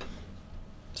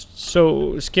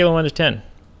 So scale of 1 to 10,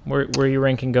 where are you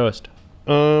ranking Ghost?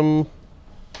 I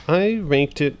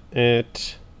ranked it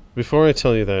at. Before I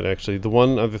tell you that, actually, the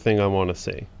one other thing I want to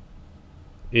say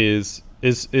is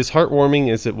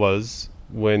heartwarming as it was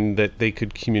when that they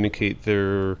could communicate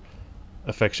their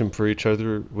affection for each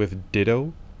other with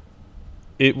ditto.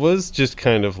 It was just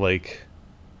kind of like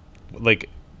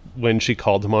when she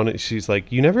called him on it, she's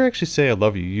like, "You never actually say I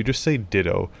love you. You just say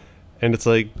ditto," and it's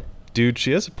like, dude,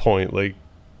 she has a point. Like,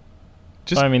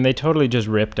 just. I mean, they totally just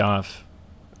ripped off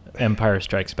Empire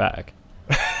Strikes Back.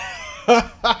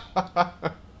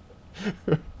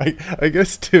 I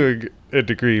guess to a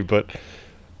degree, but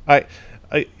I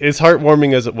as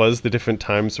heartwarming as it was, the different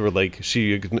times where like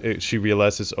she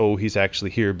realizes, oh, he's actually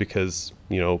here because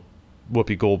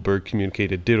Whoopi Goldberg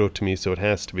communicated ditto to me, so it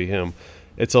has to be him.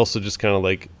 It's also just kind of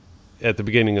like at the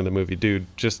beginning of the movie, dude,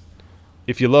 just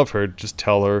if you love her, just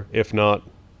tell her. If not,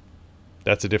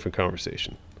 that's a different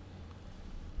conversation.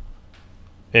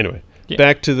 Anyway,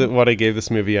 back to what I gave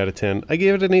this movie out of 10. I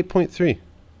gave it an 8.3.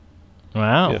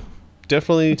 Wow. Yeah,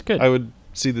 definitely. That's good. I would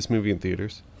see this movie in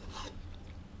theaters.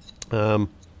 I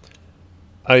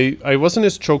wasn't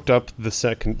as choked up the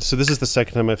second. So this is the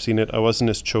second time I've seen it. I wasn't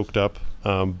as choked up,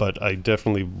 but I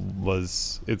definitely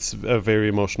was. It's a very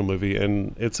emotional movie,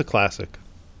 and it's a classic.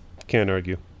 Can't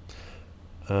argue.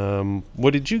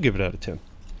 What did you give it out of 10?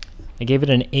 I gave it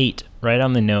an 8, right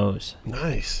on the nose.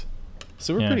 Nice.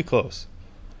 So we're pretty close.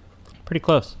 Pretty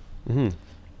close. Mm-hmm.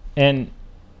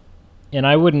 And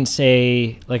I wouldn't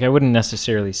say, I wouldn't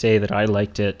necessarily say that I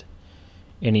liked it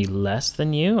any less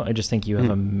than you. I just think you have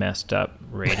a messed up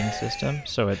rating system.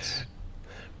 So it's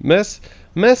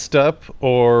messed up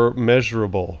or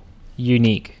measurable?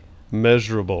 Unique.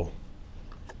 Measurable.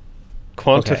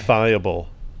 Quantifiable.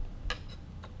 Okay.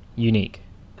 Unique.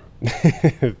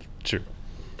 True.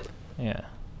 Yeah.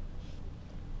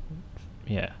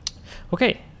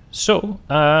 Okay. So,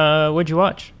 what'd you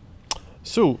watch?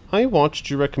 So, I watched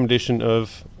your recommendation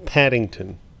of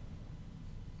Paddington.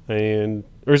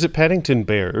 Or is it Paddington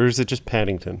Bear? Or is it just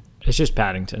Paddington? It's just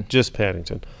Paddington. Just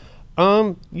Paddington.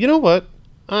 You know what?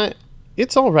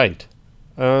 It's all right.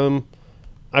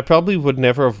 I probably would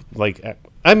never have,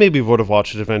 I maybe would have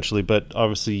watched it eventually, but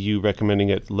obviously you recommending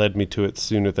it led me to it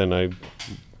sooner than I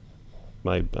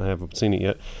haven't seen it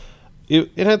yet.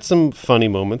 It had some funny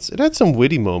moments. It had some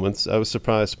witty moments. I was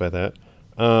surprised by that.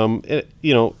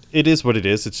 It is what it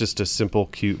is. It's just a simple,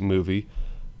 cute movie.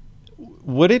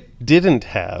 What it didn't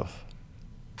have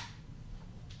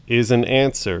is an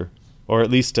answer, or at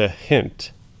least a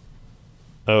hint,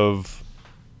 of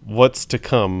what's to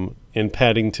come in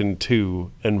Paddington 2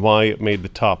 and why it made the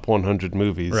top 100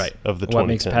 movies of the 2010s. What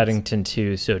makes Paddington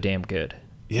 2 so damn good?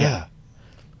 Yeah.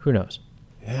 Who knows?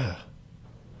 Yeah.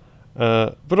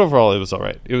 But overall, it was all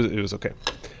right. It was okay.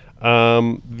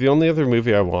 The only other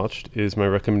movie I watched is my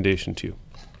recommendation to you.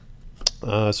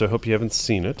 So I hope you haven't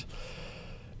seen it.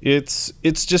 It's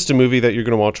just a movie that you're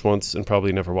going to watch once and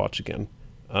probably never watch again.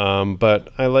 But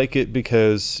I like it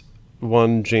because,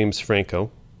 one, James Franco,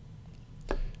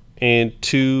 and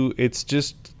two, it's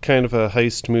just kind of a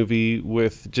heist movie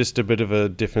with just a bit of a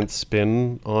different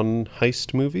spin on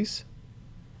heist movies.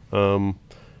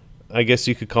 I guess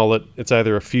you could call it's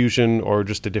either a fusion or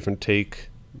just a different take,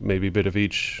 maybe a bit of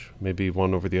each, maybe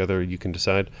one over the other, you can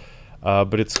decide.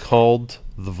 But it's called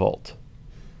The Vault.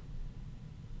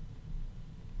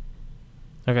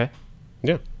 Okay.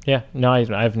 Yeah. Yeah. No,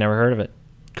 I've never heard of it.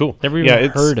 Cool. Never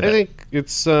even heard of it. I think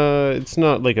it's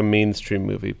not like a mainstream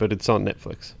movie, but it's on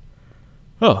Netflix.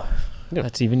 Oh, yeah.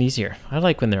 That's even easier. I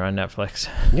like when they're on Netflix.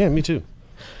 Yeah, me too.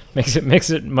 makes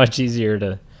it much easier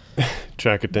to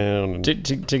track it down and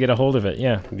to get a hold of it.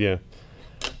 Yeah. Yeah.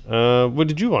 What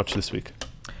did you watch this week?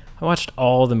 I watched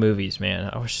all the movies, man.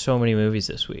 I watched so many movies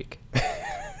this week.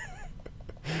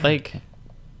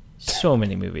 So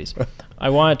many movies. I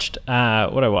watched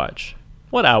what I watched.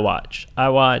 I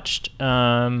watched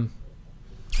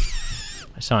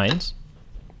Signs.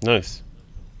 Nice.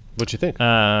 What'd you think?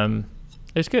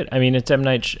 It was good. I mean, it's M.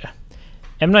 Night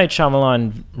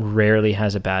Shyamalan rarely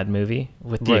has a bad movie,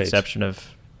 with the exception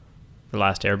of The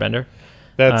Last Airbender.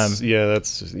 That's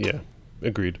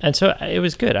agreed. And so it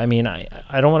was good. I mean, I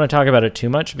don't want to talk about it too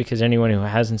much because anyone who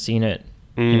hasn't seen it,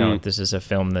 this is a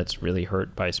film that's really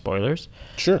hurt by spoilers.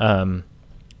 Sure.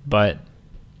 But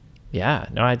yeah,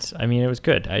 no, it was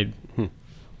good.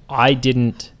 I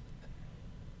didn't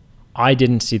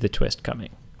see the twist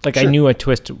coming. Sure. I knew a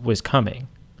twist was coming.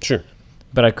 Sure.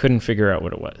 But I couldn't figure out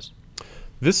what it was.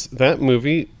 That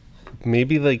movie,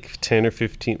 maybe like 10 or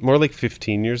 15, more like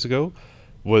 15 years ago,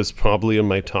 was probably in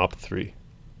my top 3.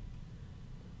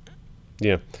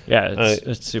 Yeah. Yeah,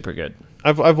 it's super good.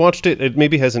 I've watched it. It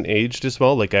maybe hasn't aged as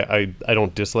well. Like I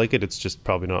don't dislike it. It's just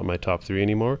probably not in my top 3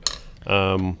 anymore.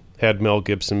 Had Mel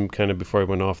Gibson kind of before I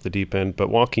went off the deep end, but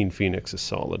Joaquin Phoenix is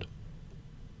solid.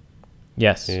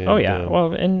 Yes. And,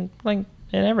 well, and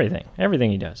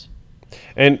everything he does.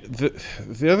 And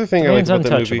the other thing I like about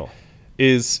the movie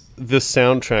is the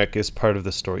soundtrack is part of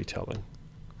the storytelling.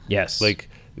 Yes. Like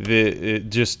it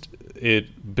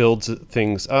builds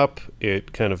things up,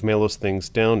 it kind of mellows things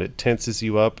down, it tenses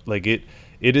you up. Like it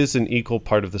is an equal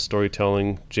part of the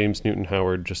storytelling. James Newton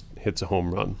Howard just hits a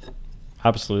home run.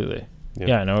 Absolutely.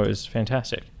 Yeah, no, it was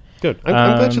fantastic. Good.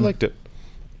 I'm glad you liked it.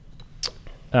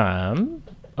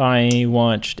 I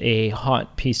watched a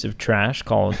hot piece of trash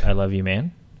called I Love You,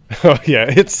 Man. Oh yeah,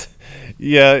 it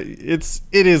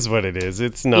is what it is.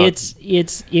 It's not.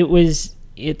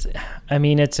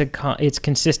 It's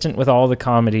consistent with all the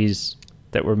comedies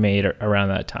that were made around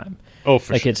that time. Oh,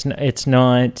 for sure. It's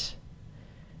not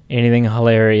anything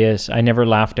hilarious. I never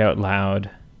laughed out loud.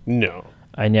 No.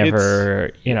 I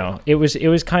never, it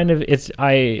was kind of,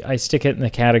 I stick it in the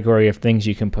category of things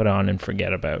you can put on and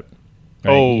forget about.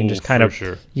 Right? Oh, you can just kind of,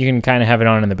 sure. You can kind of have it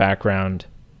on in the background.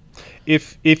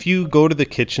 If you go to the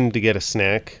kitchen to get a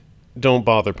snack, don't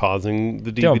bother pausing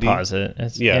the DVD. Don't pause it.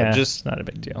 It's not a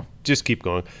big deal. Just keep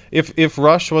going. If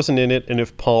Rush wasn't in it and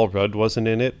if Paul Rudd wasn't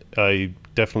in it, I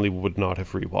definitely would not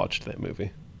have rewatched that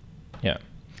movie. Yeah.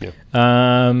 Yeah.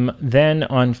 Then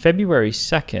on February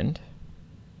 2nd.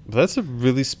 That's a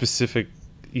really specific.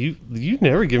 You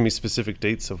never give me specific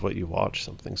dates of what you watch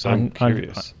something, so I'm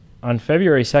curious. On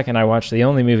February 2nd, I watched the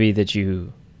only movie that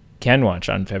you can watch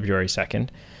on February 2nd,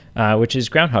 which is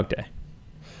Groundhog Day.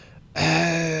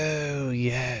 Oh,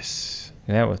 yes.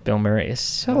 That with Bill Murray is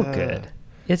so good.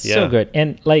 It's so good.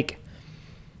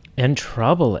 And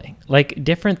troubling. Like,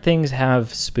 different things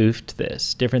have spoofed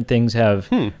this. Different things have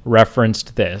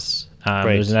referenced this. Right.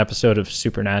 There's an episode of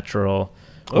Supernatural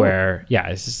where,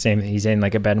 it's the same. He's in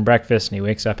like a bed and breakfast and he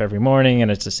wakes up every morning and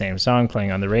it's the same song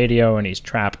playing on the radio and he's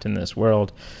trapped in this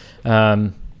world.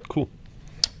 Cool.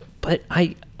 But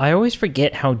I always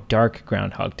forget how dark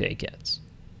Groundhog Day gets.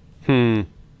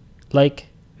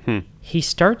 He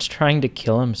starts trying to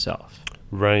kill himself.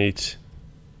 Right.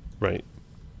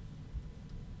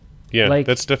 Yeah,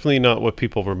 that's definitely not what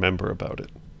people remember about it.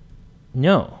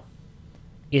 No.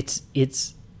 It's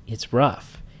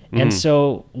rough. And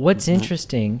so what's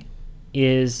interesting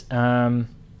is let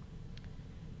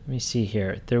me see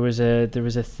here. There was a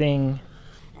thing.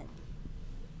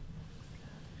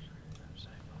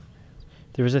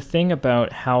 There was a thing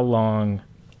about how long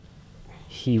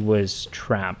he was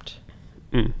trapped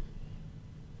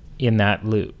in that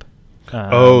loop.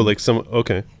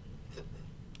 Okay.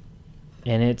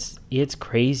 And it's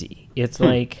crazy. It's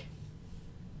like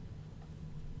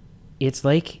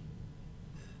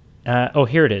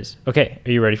here it is. Okay,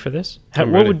 are you ready for this?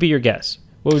 What would be your guess?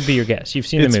 You've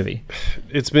seen the movie.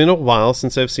 It's been a while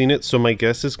since I've seen it, so my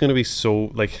guess is going to be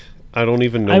I don't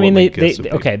even know.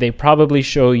 They probably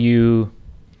show you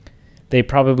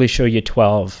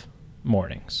 12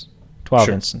 mornings, 12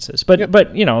 instances.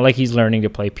 But he's learning to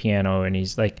play piano and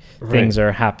he's things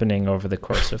are happening over the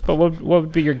course of. But what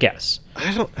would be your guess?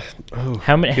 I don't.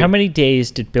 How many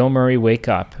days did Bill Murray wake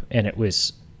up and it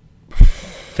was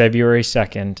February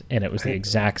 2nd and it was the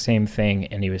exact same thing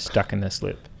and he was stuck in this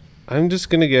loop? I'm just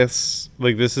gonna guess.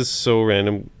 This is so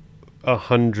random.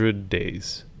 100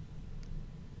 days.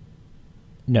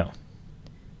 No.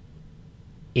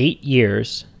 8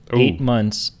 years, 8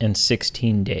 months, and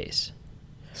 16 days.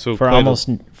 So for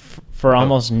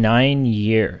almost 9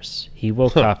 years, he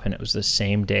woke up and it was the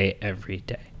same day every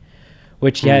day.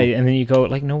 Which and then you go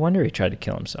no wonder he tried to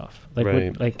kill himself.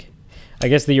 I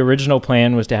guess the original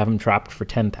plan was to have him trapped for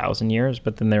 10,000 years,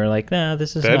 but then they were like, nah,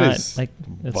 this is not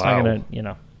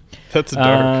gonna. That's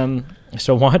dark.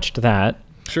 So watched that.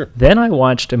 Sure. Then I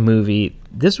watched a movie.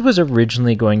 This was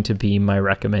originally going to be my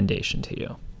recommendation to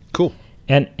you. Cool.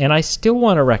 And I still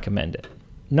want to recommend it.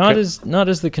 Not as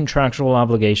the contractual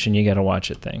obligation you got to watch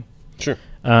it thing. Sure.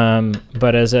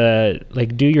 But as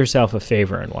do yourself a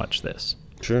favor and watch this.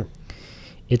 Sure.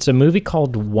 It's a movie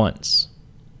called Once.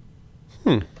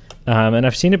 And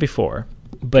I've seen it before,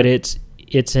 but it's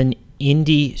an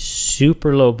indie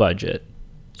super low budget,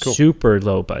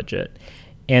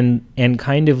 and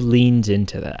kind of leans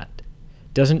into that.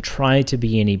 Doesn't try to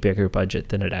be any bigger budget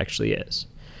than it actually is.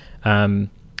 And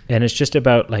it's just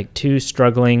about two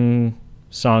struggling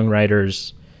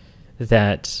songwriters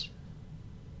that,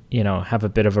 have a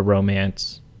bit of a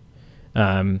romance.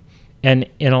 And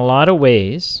in a lot of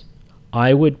ways,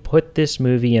 I would put this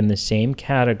movie in the same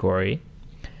category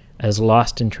as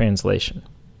Lost in Translation.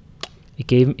 It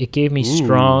gave me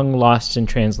strong Lost in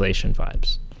Translation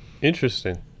vibes.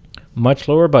 Interesting. Much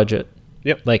lower budget.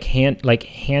 Yep. Like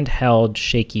handheld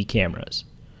shaky cameras.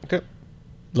 Okay.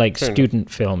 Like Fair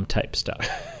student film type stuff.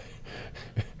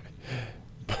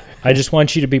 I just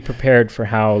want you to be prepared for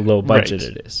how low budget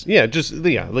it is. Yeah,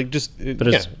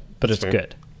 but it's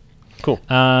good. Cool.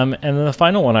 And then the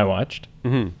final one I watched.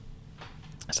 Mm-hmm.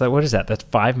 So what is that? That's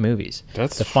 5 movies.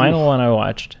 That's the final one I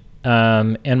watched.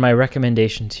 And my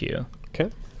recommendation to you. Okay.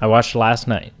 I watched last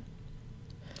night.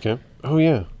 Okay. Oh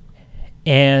yeah.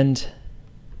 And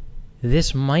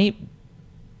this might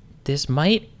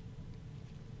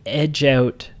edge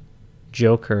out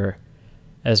Joker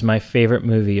as my favorite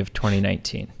movie of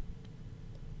 2019.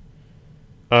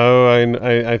 Oh,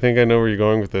 I think I know where you're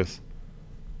going with this.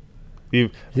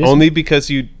 Only because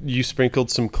you sprinkled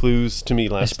some clues to me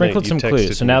last night. I sprinkled some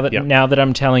clues. So now that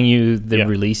I'm telling you the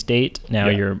release date,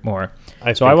 you're more.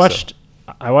 I watched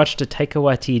a Taika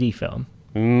Waititi film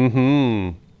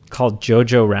called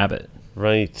Jojo Rabbit.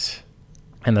 Right.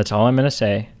 And that's all I'm going to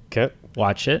say. Okay.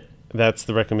 Watch it. That's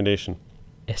the recommendation.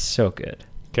 It's so good.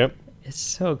 Okay. It's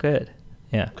so good.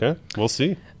 Yeah. Okay. We'll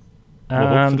see. Do you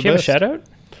have a shout out?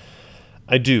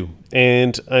 I do.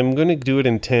 And I'm going to do it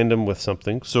in tandem with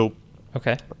something. So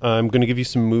okay. I'm going to give you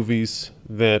some movies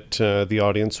that the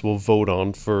audience will vote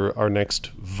on for our next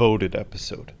voted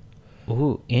episode.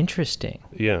 Ooh, interesting.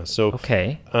 Yeah. So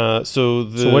okay. So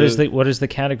what is the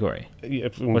category? Yeah,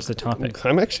 what's the topic?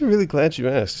 I'm actually really glad you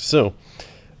asked. So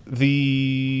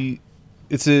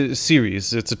it's a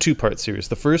series. It's a 2-part series.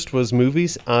 The first was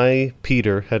movies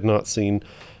Peter, had not seen,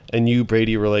 and you,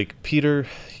 Brady, were like, Peter,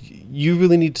 you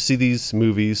really need to see these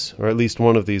movies, or at least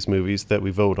one of these movies that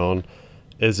we vote on,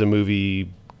 as a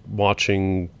movie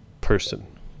watching person.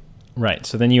 Right.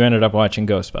 So then you ended up watching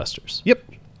Ghostbusters. Yep.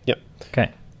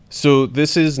 Okay. So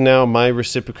this is now my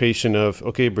reciprocation of,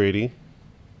 okay, Brady,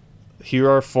 here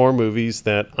are 4 movies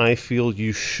that I feel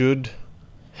you should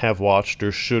have watched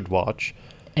or should watch.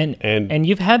 And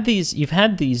you've had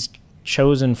these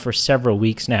chosen for several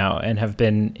weeks now and have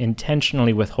been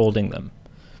intentionally withholding them.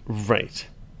 Right.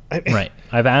 Right.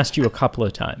 I've asked you a couple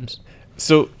of times.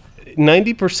 So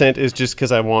 90% is just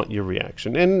because I want your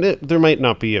reaction, and there might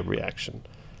not be a reaction.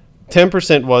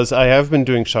 10% was I have been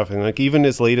doing shuffling. Like even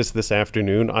as late as this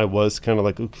afternoon, I was kind of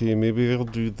like, okay, maybe I'll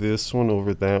do this one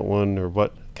over that one, or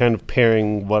what, kind of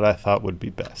pairing what I thought would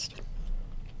be best.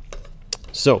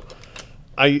 So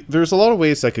there's a lot of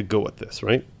ways I could go with this,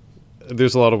 right?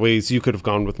 There's a lot of ways you could have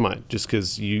gone with mine, just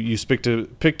because you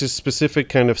picked a specific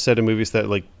kind of set of movies that,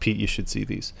 like, Pete, you should see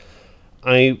these.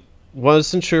 I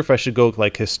wasn't sure if I should go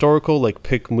like historical, like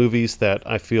pick movies that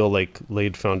I feel like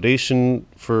laid foundation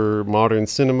for modern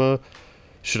cinema.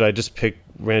 Should I just pick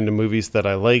random movies that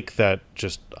I like that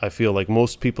just I feel like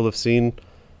most people have seen?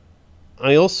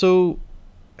 I also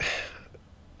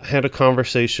had a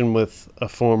conversation with a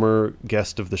former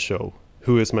guest of the show,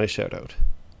 who is my shout out,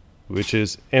 which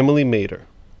is Emily Mader.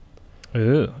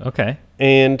 Ooh, okay.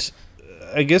 And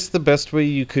I guess the best way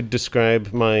you could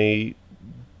describe my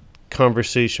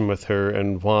conversation with her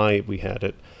and why we had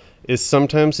it is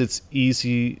sometimes it's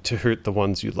easy to hurt the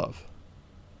ones you love.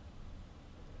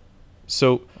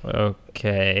 So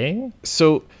okay.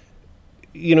 So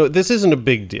this isn't a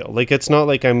big deal. Like, it's not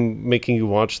like I'm making you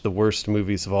watch the worst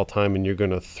movies of all time and you're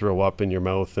going to throw up in your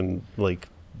mouth and like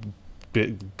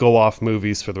go off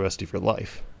movies for the rest of your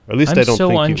life. Or at least I don't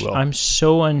think you will. I'm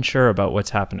so unsure about what's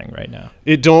happening right now.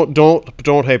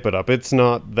 Don't hype it up. It's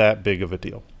not that big of a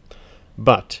deal.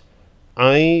 But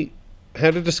I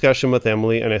had a discussion with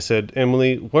Emily, and I said,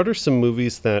 Emily, what are some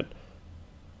movies that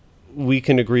we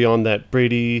can agree on that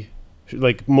Brady,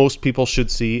 like most people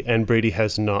should see, and Brady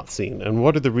has not seen? And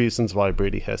what are the reasons why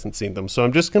Brady hasn't seen them? So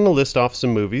I'm just going to list off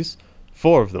some movies,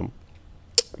 4 of them,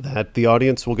 that the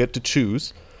audience will get to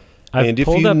choose. And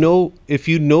if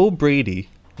you know Brady,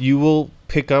 you will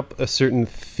pick up a certain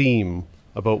theme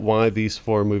about why these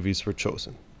 4 movies were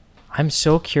chosen. I'm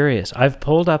so curious. I've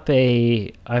pulled up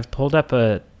my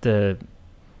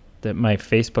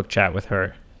Facebook chat with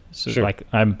her. So sure. Like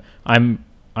I'm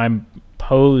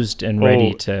posed and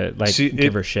ready to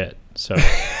give her shit. So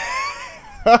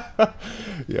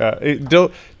yeah,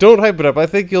 don't hype it up. I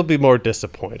think you'll be more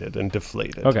disappointed and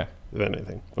deflated. Okay. Than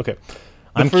anything. Okay.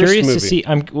 I'm curious to see.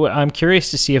 I'm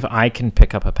curious to see if I can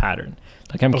pick up a pattern.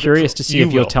 Like, I'm curious to see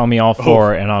if you'll tell me all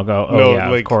 4, and I'll go,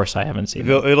 of course I haven't seen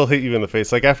it. It'll hit you in the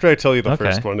face. Like, after I tell you the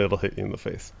first one, it'll hit you in the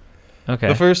face. Okay.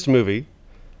 The first movie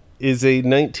is a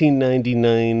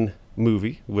 1999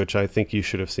 movie, which I think you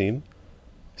should have seen,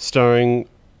 starring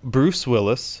Bruce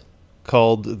Willis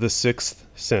called The Sixth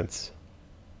Sense.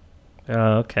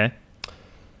 Okay.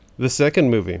 The second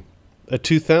movie, a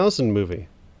 2000 movie.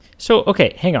 So,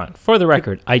 okay, hang on. For the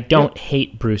record, I don't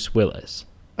hate Bruce Willis.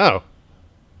 Oh.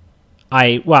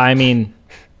 I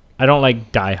don't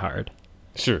like Die Hard.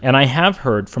 Sure. And I have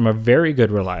heard from a very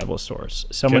good, reliable source,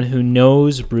 someone who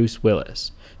knows Bruce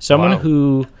Willis, someone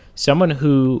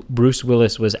who Bruce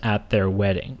Willis was at their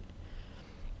wedding.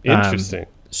 Interesting.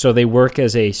 So they work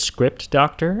as a script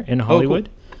doctor in Hollywood.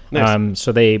 Oh, cool. Nice.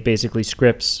 So they basically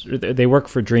they work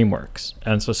for DreamWorks.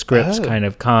 And so scripts kind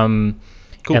of come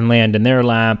and land in their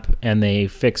lap, and they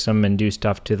fix them and do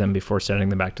stuff to them before sending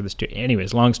them back to the studio.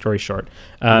 Anyways, long story short,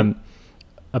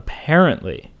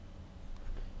 apparently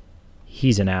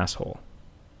he's an asshole.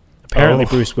 Apparently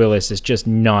Bruce Willis is just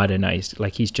not a nice,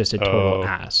 like he's just a total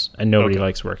ass, and nobody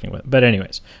likes working with him. But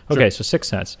anyways, okay, so Sixth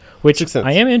Sense, which Sixth Sense.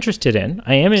 I am interested in.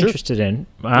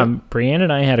 Brianne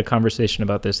and I had a conversation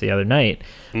about this the other night,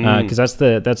 because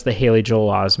that's the Haley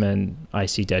Joel Osment I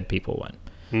See Dead People one.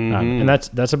 And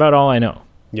that's about all I know.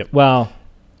 Yep. Well,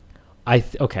 I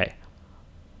think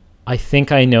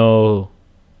I know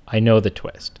the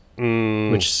twist,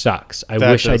 which sucks. I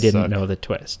wish I didn't know the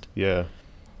twist. Yeah.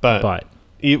 But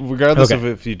regardless of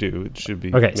if you do, it should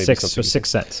be okay. Maybe Sixth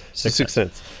Sense. Sixth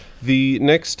Sense. The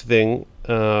next thing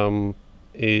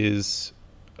is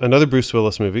another Bruce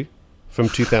Willis movie from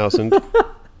 2000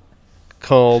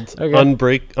 called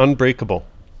Unbreakable.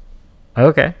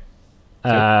 Okay.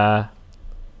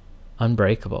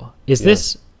 Unbreakable.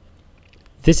 This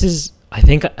is I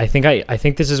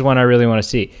think this is one I really want to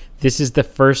see. This is the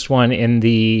first one in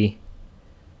the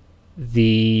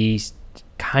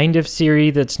kind of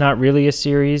series that's not really a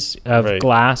series of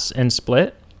Glass and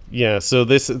Split. Yeah, so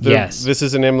this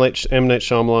is an M. Night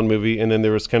Shyamalan movie, and then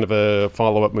there was kind of a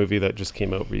follow-up movie that just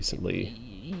came out recently.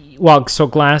 Well, so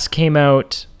Glass came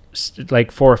out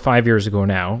like 4 or 5 years ago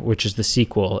now, which is the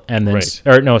sequel, and then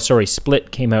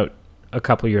Split came out a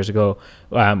couple years ago,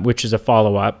 which is a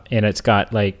follow-up, and it's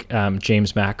got like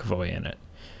James McAvoy in it.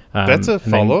 That's a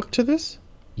follow-up to this?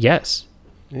 Yes.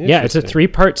 Yeah, it's a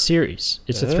 3-part series.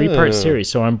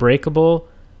 So Unbreakable,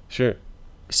 sure,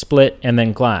 Split, and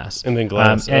then Glass.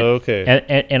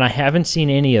 Okay. And I haven't seen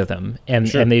any of them, and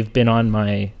they've been on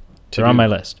my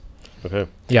list. Okay.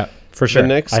 Yeah, for sure. The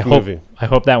next movie. I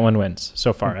hope that one wins.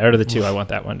 So far, out of the two, I want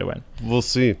that one to win. We'll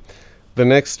see. The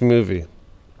next movie,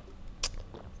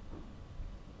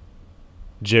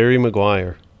 Jerry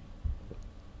Maguire,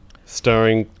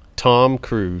 starring Tom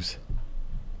Cruise.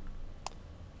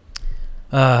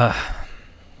 Okay.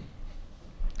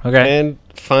 And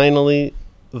finally,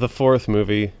 the fourth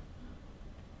movie,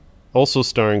 also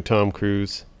starring Tom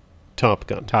Cruise, Top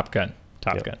Gun. Top Gun.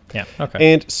 Yeah.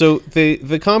 Okay. And so there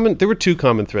were two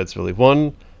common threads really.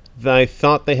 One, I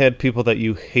thought they had people that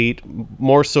you hate,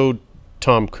 more so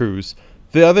Tom Cruise.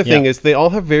 The other thing is they all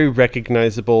have very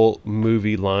recognizable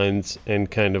movie lines and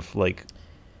kind of like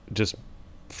just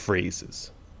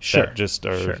phrases. That just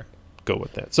go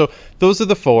with that. So those are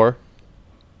the four.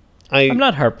 I'm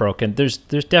not heartbroken. There's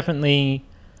definitely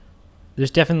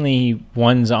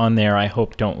ones on there I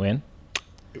hope don't win.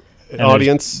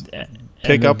 Audience,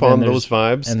 pick up on those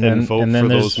vibes and vote for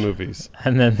those movies.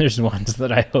 And then there's ones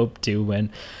that I hope do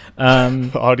win.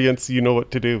 Audience, you know what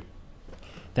to do.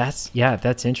 That's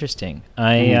interesting.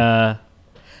 Can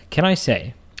I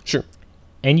say? Sure.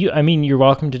 And you're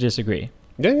welcome to disagree.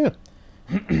 Yeah.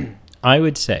 I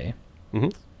would say. Mm-hmm.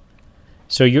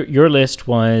 So your list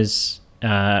was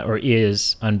or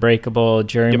is Unbreakable,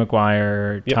 Jerry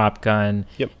Maguire, Top Gun,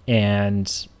 and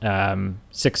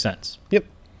Sixth Sense. Yep.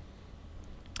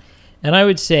 And I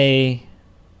would say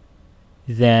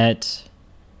that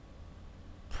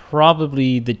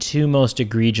probably the two most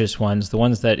egregious ones, the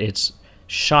ones that it's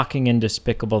shocking and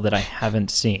despicable that I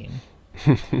haven't seen,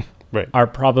 are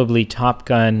probably Top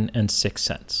Gun and Sixth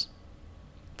Sense.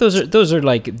 Those are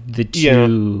like the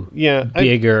two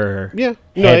bigger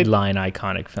headline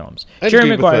iconic films. Jerry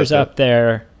Maguire's up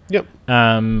there. Yep.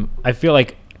 I feel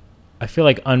like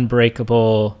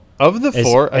Unbreakable of the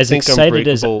four, I think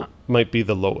Unbreakable might be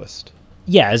the lowest.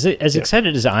 Yeah, as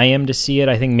excited as I am to see it,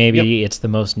 I think maybe it's the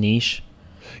most niche.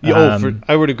 Yeah,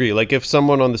 I would agree. Like if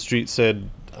someone on the street said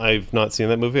I've not seen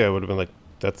that movie, I would have been like,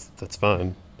 that's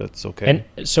fine. That's okay.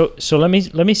 And so let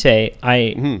me say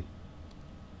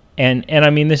And I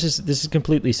mean this is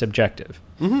completely subjective.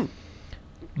 Mm-hmm.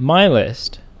 My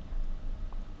list,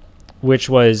 which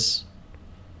was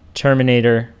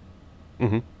Terminator,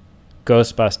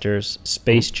 Ghostbusters,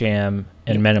 Space Jam,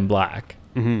 and Men in Black,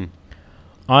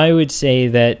 I would say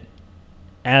that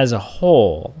as a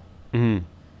whole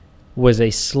was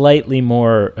a slightly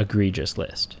more egregious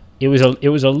list. it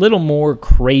was a little more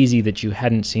crazy that you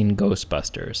hadn't seen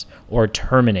Ghostbusters or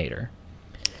Terminator.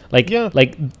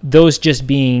 Like those just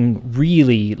being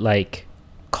really like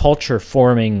culture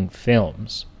forming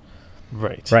films.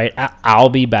 Right. I'll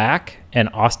Be Back and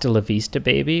Hasta La Vista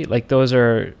Baby. Like those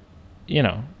are,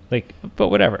 like, but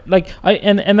whatever. Like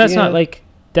and that's not like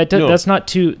that. No. That's not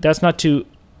to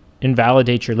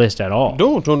invalidate your list at all.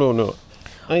 No.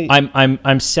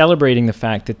 I'm celebrating the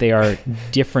fact that they are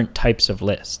different types of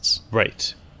lists.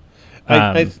 Right.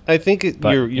 I think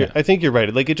I think you're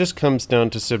right. Like it just comes down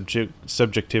to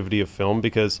subjectivity of film,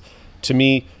 because to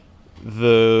me,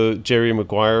 the Jerry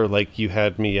Maguire, like You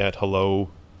Had Me at Hello,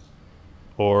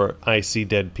 or I See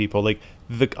Dead People, like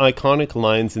the iconic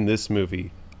lines in this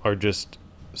movie are just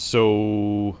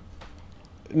so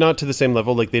not to the same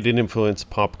level. Like they didn't influence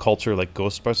pop culture like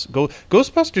Ghostbusters.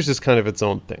 Ghostbusters is kind of its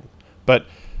own thing, but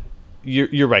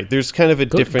you're right. There's kind of a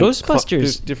different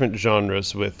there's different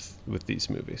genres with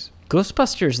these movies.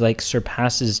 Ghostbusters like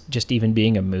surpasses just even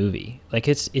being a movie. Like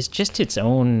it's just its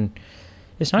own.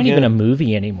 It's not even a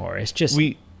movie anymore. It's just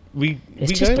we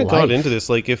kind of got into this.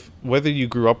 Like if whether you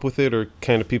grew up with it or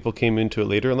kind of people came into it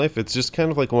later in life, it's just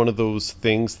kind of like one of those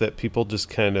things that people just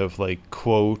kind of like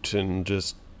quote and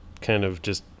just kind of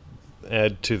just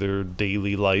add to their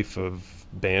daily life of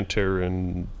banter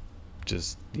and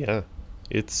just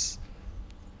it's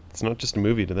not just a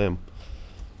movie to them.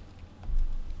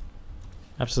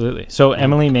 Absolutely. So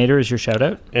Emily Mader is your shout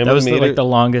out? That was the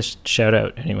longest shout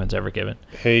out anyone's ever given.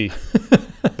 Hey,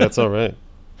 that's all right.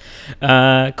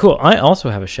 Cool. I also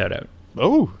have a shout out.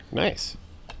 Oh, nice.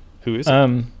 Who is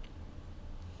it?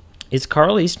 It's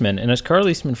Carl Eastman, and it's Carl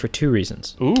Eastman for two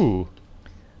reasons. Ooh.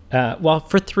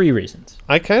 For three reasons.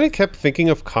 I kind of kept thinking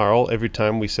of Carl every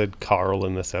time we said Carl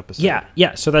in this episode.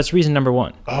 Yeah. So that's reason number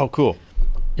one. Oh, cool.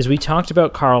 Is we talked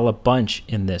about Carl a bunch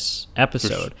in this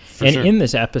episode. For sure. In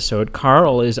this episode,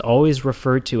 Carl is always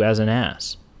referred to as an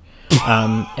ass.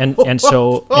 And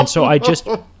so I just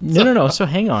no. So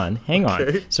hang on.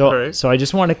 Okay. So I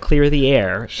just want to clear the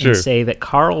air and say that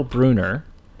Carl Brunner,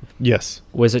 yes,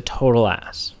 was a total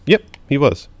ass. Yep, he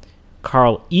was.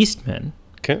 Carl Eastman,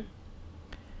 okay,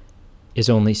 is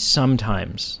only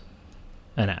sometimes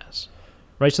an ass.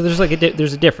 Right, so there's like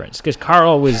there's a difference, because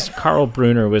Carl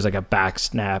Brunner was like a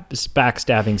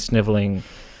backstabbing, sniveling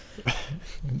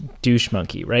douche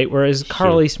monkey, right? Whereas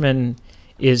Carl Eastman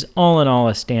is all in all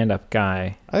a stand-up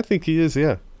guy. I think he is,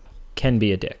 yeah. Can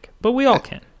be a dick, but we all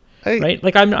can, right?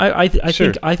 Like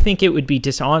I think it would be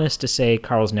dishonest to say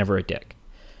Carl's never a dick,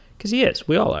 because he is.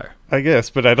 We all are. I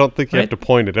guess, but I don't think you have to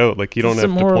point it out. Like you don't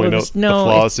have to point out the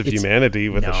flaws of humanity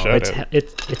with a shout out.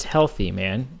 It's healthy,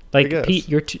 man. Like Pete,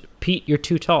 you're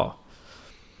too tall.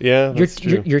 Yeah, that's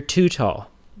true. You're too tall,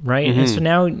 right? Mm-hmm. And so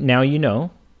now you know.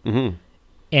 Mm-hmm.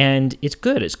 And it's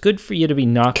good. It's good for you to be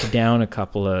knocked down a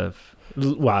couple of,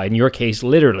 well, in your case,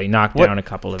 literally knocked down a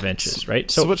couple of inches, right?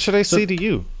 So what should I say to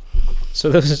you? So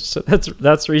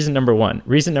that's reason number one.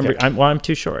 Reason number I'm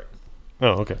too short.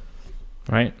 Oh, okay.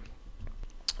 Right.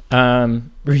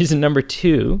 Reason number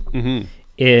two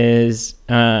is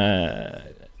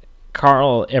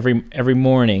Carl every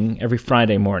morning, every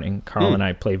Friday morning, Carl and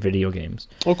I play video games.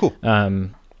 Oh, cool.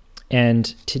 And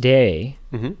today,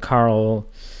 Carl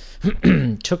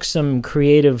took some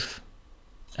creative,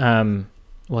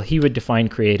 he would define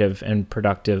creative and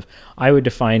productive. I would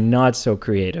define not so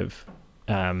creative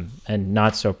and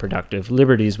not so productive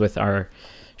liberties with our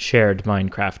shared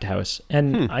Minecraft house.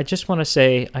 And I just want to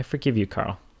say, I forgive you,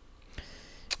 Carl.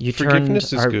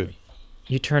 Forgiveness is good.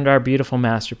 You turned our beautiful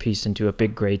masterpiece into a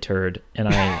big gray turd, and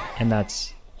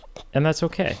that's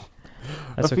okay.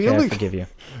 That's okay. I forgive you.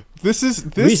 This is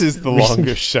the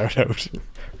longest shout out.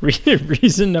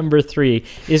 Reason number three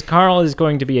is Carl is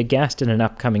going to be a guest in an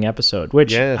upcoming episode,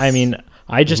 which I mean,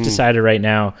 I just decided right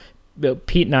now.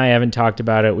 Pete and I haven't talked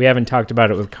about it. We haven't talked about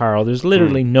it with Carl. There's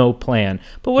literally no plan.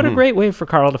 But what a great way for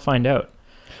Carl to find out.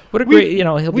 What a great,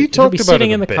 he'll be sitting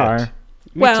in the car.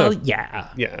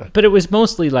 Yeah. But it was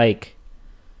mostly like,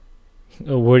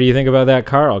 what do you think about that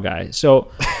Carl guy? So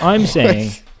I'm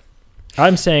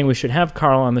saying we should have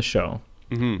Carl on the show,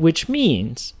 which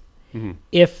means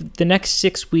if the next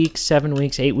 6 weeks, 7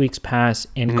 weeks, 8 weeks pass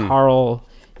and Carl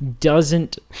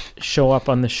doesn't show up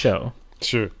on the show,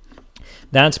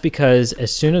 that's because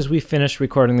as soon as we finished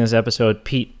recording this episode,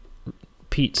 Pete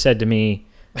said to me,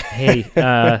 "Hey,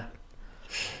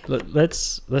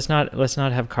 let's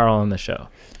not have Carl on the show."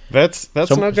 That's not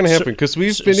going to happen, because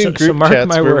we've been in group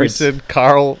chats where we said,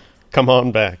 "Carl, come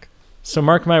on back." So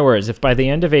mark my words. If by the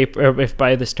end of April, or if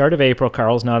by the start of April,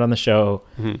 Carl's not on the show,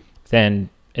 then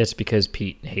it's because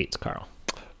Pete hates Carl.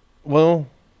 Well,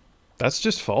 That's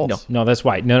just false. No, that's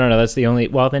why. No, that's the only...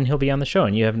 Well, then he'll be on the show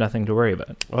and you have nothing to worry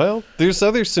about. Well, there's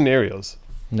other scenarios.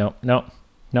 No.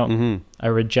 I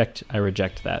reject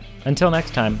that. Until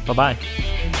next time, bye-bye.